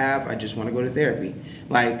agenda I have. I just want to go to therapy.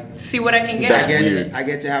 Like, See what I can get. That's I get, weird. I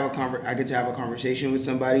get to have a conversation with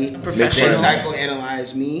somebody. They professional.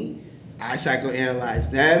 psychoanalyze me. I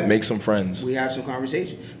psychoanalyze them. Make some friends. We have some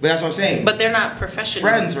conversation. But that's what I'm saying. But they're not professionals.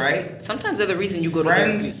 Friends, right? Sometimes they're the reason you go to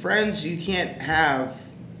friends, therapy. friends, you can't have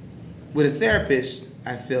with a therapist.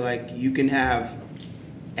 I feel like you can have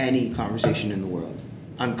any conversation in the world,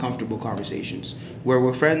 uncomfortable conversations. Where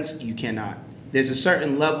with friends, you cannot. There's a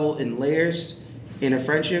certain level and layers in a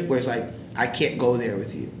friendship where it's like I can't go there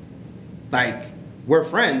with you. Like we're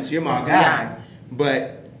friends, you're my guy, Yeah.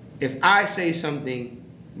 but if I say something,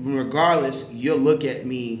 regardless, you'll look at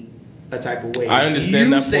me a type of way. I understand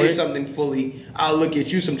you that say point. something fully, I'll look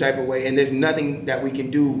at you some type of way, and there's nothing that we can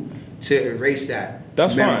do to erase that.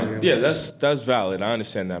 That's memory fine. of Yeah, us. that's valid. I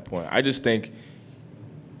understand that point. I just think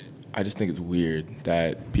it's weird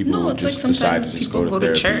that people No, it's just like decide sometimes to just people go to go to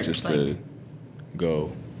therapy church, just like- to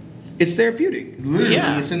go. It's therapeutic. Literally,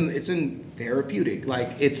 Yeah. it's in therapeutic.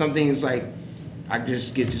 Like it's something. It's like I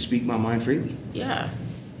just get to speak my mind freely, Yeah.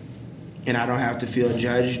 and I don't have to feel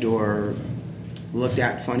judged or looked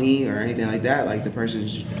at funny or anything like that. Like the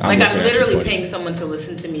person's. Like looking I'm at you literally funny. paying someone to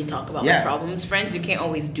listen to me talk about Yeah. my problems. Friends, you can't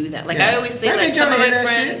always do that. Like Yeah. I always say, Friends like ain't some of tryna my hear that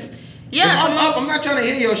friends. shit. Yeah, some of I'm not trying to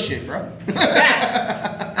hear your shit, bro.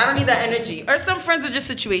 facts. I don't need that energy. Or some friends are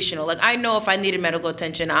just situational. Like I know if I needed medical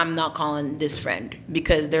attention, I'm not calling this friend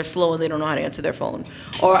because they're slow and they don't know how to answer their phone.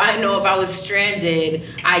 Or I know if I was stranded,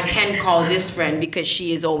 I can call this friend because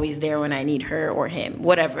she is always there when I need her or him,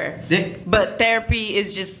 whatever. But therapy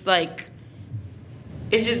is just like,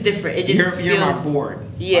 it's just different. It just You're my feels. board.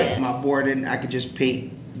 Yes. Like my board, and I could just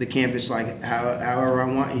paint the canvas like however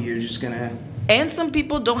I want, and you're just gonna. And some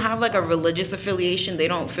people don't have like a religious affiliation. They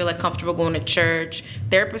don't feel like comfortable going to church.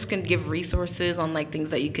 Therapists can give resources on like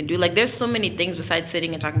things that you can do. Like there's so many things besides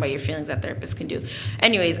sitting and talking about your feelings that therapists can do.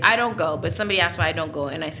 Anyways, I don't go, but somebody asked why I don't go,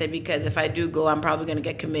 and I said because if I do go, I'm probably gonna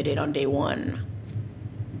get committed on day one.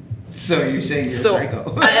 So you're saying you're a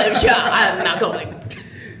psycho? I'm not going.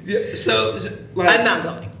 Yeah, so like, I'm not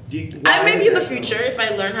going. Maybe in the future, if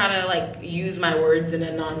I learn how to like use my words in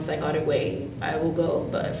a non-psychotic way, I will go.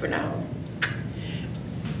 But for now,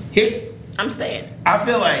 I'm staying. I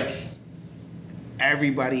feel like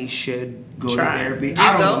everybody should go to therapy. Do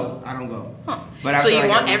you go? I don't go. Huh. But I so feel you like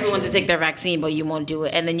want everyone to take their vaccine, but you won't do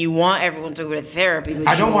it, and then you want everyone to go to therapy, but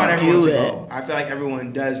I don't want everyone to it. go. I feel like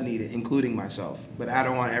everyone does need it, including myself. But I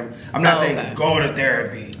don't want everyone. I'm not saying go to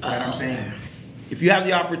therapy. But I'm saying if you have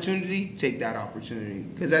the opportunity, take that opportunity.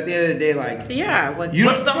 Because at the end of the day, like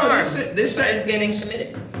what's the harm? There's certain getting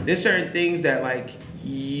committed. There's certain things that like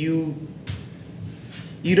you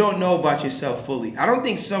don't know about yourself fully. I don't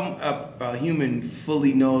think a human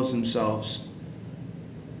fully knows themselves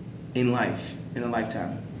in a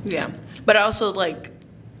lifetime. Yeah, but I also like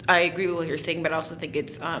I agree with what you're saying, but I also think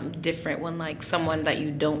it's different when like someone that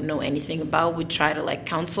you don't know anything about would try to like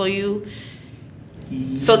counsel you.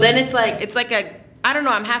 So then it's like I don't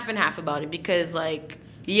know, I'm half and half about it because like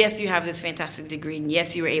yes, you have this fantastic degree and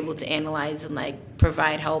yes, you were able to analyze and like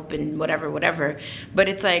provide help and whatever, but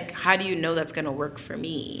it's like how do you know that's going to work for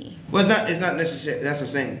me? Well, it's not necessary. That's what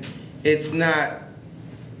I'm saying. It's not.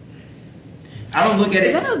 I don't look at it.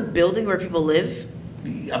 Is that a building where people live?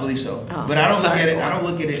 I believe so. Oh, but I don't look at it. I don't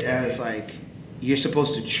look at it as like you're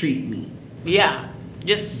supposed to treat me. Yeah,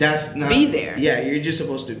 just be there. Yeah, you're just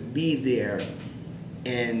supposed to be there,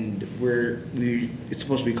 and it's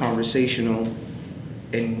supposed to be conversational,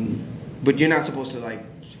 but you're not supposed to like.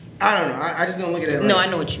 I don't know. I just don't look at it. Like, no, I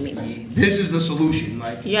know what you mean. This is the solution.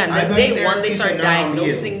 Like and day one they start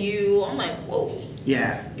diagnosing you. I'm like, whoa.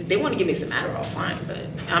 Yeah. If they want to give me some Adderall, fine, but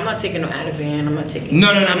I'm not taking no Ativan. I'm not taking.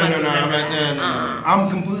 No. I'm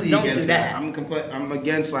completely don't against do that. I'm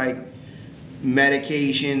against like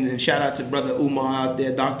medication, and shout out to brother Umar out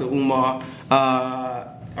there, Dr. Umar.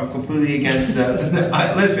 I'm completely against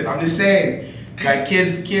listen, I'm just saying, like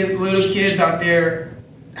little kids out there,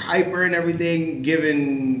 hyper and everything,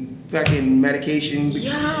 giving fucking medication.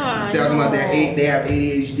 Yeah. Talking about they have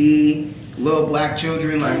ADHD. Little black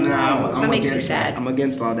children, like I'm against that. I'm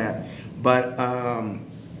against all that. But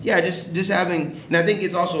just having, and I think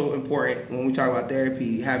it's also important when we talk about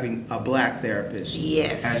therapy, having a black therapist.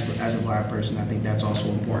 Yes. As a black person, I think that's also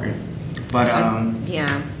important. But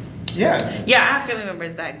yeah. Yeah. Yeah, I have family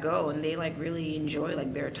members that go and they like really enjoy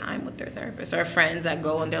like their time with their therapist. Or friends that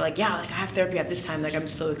go and they're like, yeah, like I have therapy at this time. Like I'm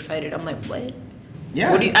so excited. I'm like, what?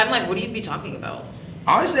 Yeah. I'm like, what do you be talking about?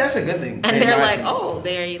 Honestly, that's a good thing. And they're like,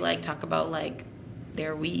 they like talk about like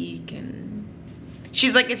their week, and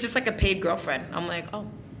she's like, it's just like a paid girlfriend. I'm like, oh,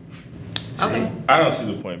 okay. I don't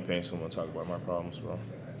see the point in paying someone to talk about my problems, bro.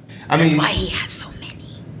 That's why he has so many.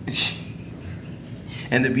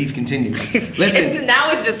 And the beef continues. Listen, now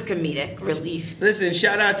it's just comedic relief. Listen,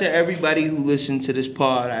 shout out to everybody who listened to this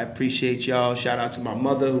pod. I appreciate y'all. Shout out to my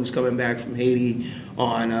mother who's coming back from Haiti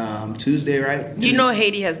on Tuesday, right? You know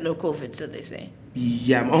Haiti has no COVID, so they say.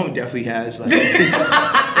 Yeah, my mom definitely has. Like,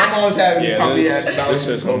 my mom's having probably had. This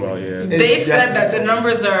is yeah. They said that the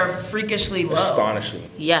numbers are freakishly low. Astonishing.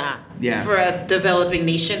 Yeah. For a developing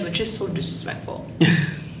nation, which is so disrespectful.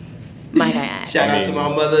 Might I add. Shout out to my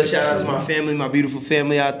mother. Shout out to my family, my beautiful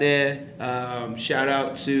family out there. Shout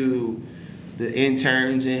out to the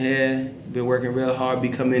interns in here. Been working real hard,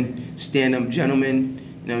 becoming stand-up gentlemen.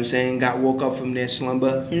 You know what I'm saying? Woke up from their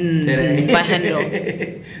slumber today. By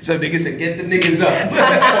Hendo. So niggas said, get the niggas up. Get the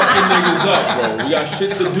fucking niggas up, bro. We got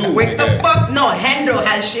shit to do. Wake the fuck. No, Hendo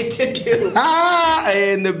has shit to do.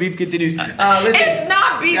 And the beef continues. Listen, it's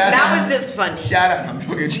not beef. Now it's just funny. Shout out.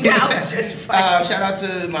 Now it's just funny. Shout out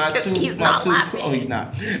to my two. He's not laughing. Oh, he's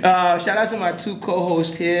not. Shout out to my two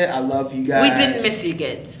co-hosts here. I love you guys. We didn't miss you,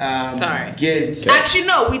 Gids. Sorry. Gids. Actually,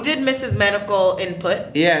 no. We did miss his medical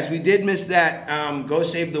input. Yes, we did miss that. Go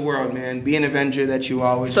save the world, man. Be an Avenger that you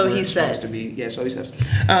always were supposed to be. Yeah, so he says.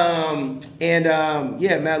 Mad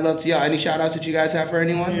love to y'all. Any shout outs that you guys have for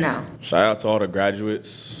anyone? No. Shout out to all the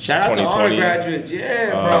graduates. Shout out to all the graduates.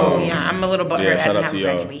 Yeah, bro. Yeah, I'm a little butthurt. I didn't have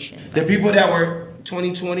graduation. The people that were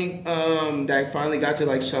 2020 that finally got to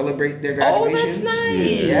like celebrate their graduation. Oh, that's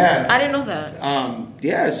nice. Yeah. I didn't know that.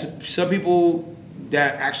 Some people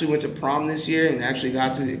that actually went to prom this year and actually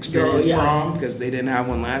got to experience prom because they didn't have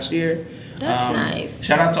one last year. That's nice.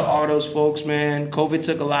 Shout out to all those folks, man. COVID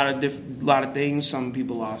took a lot of things. Some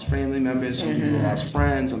people lost family members. Some people lost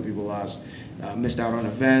friends. Some people lost missed out on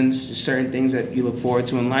events, just certain things that you look forward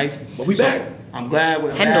to in life. But we back. I'm glad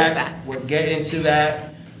we're Hendo's back. We're getting to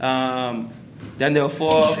that. Then there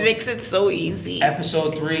It makes it so easy.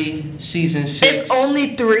 Episode 3, season 6. It's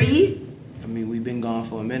only 3? I mean, we've been gone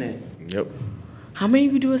for a minute. Yep. How many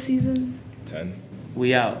we do a season? 10.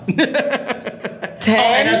 We out. 10?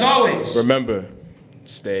 And as always, Remember,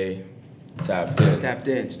 stay tapped in. tapped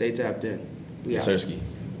in. Stay tapped in. We out. Sersky.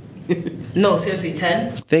 No, seriously,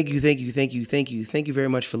 10? Thank you very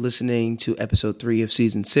much for listening to episode 3 of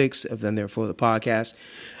season 6 of Then Therefore the podcast.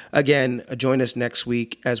 Again, join us next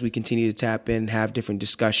week as we continue to tap in, have different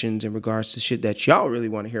discussions in regards to shit that y'all really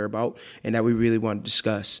want to hear about and that we really want to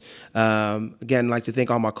discuss. Again, I'd like to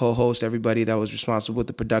thank all my co-hosts, everybody that was responsible with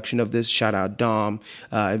the production of this. Shout out Dom,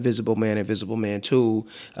 Invisible Man 2,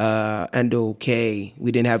 Endo K.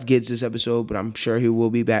 We didn't have Gids this episode, but I'm sure he will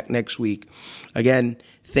be back next week. Again,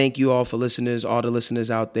 thank you all for listeners, all the listeners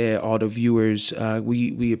out there, all the viewers.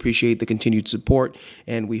 We appreciate the continued support,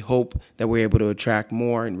 and we hope that we're able to attract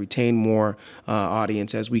more and retain more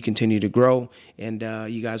audience as we continue to grow. And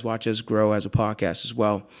you guys watch us grow as a podcast as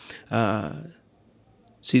well.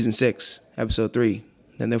 Season 6, episode 3.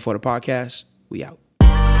 Then Therefore the podcast, we out.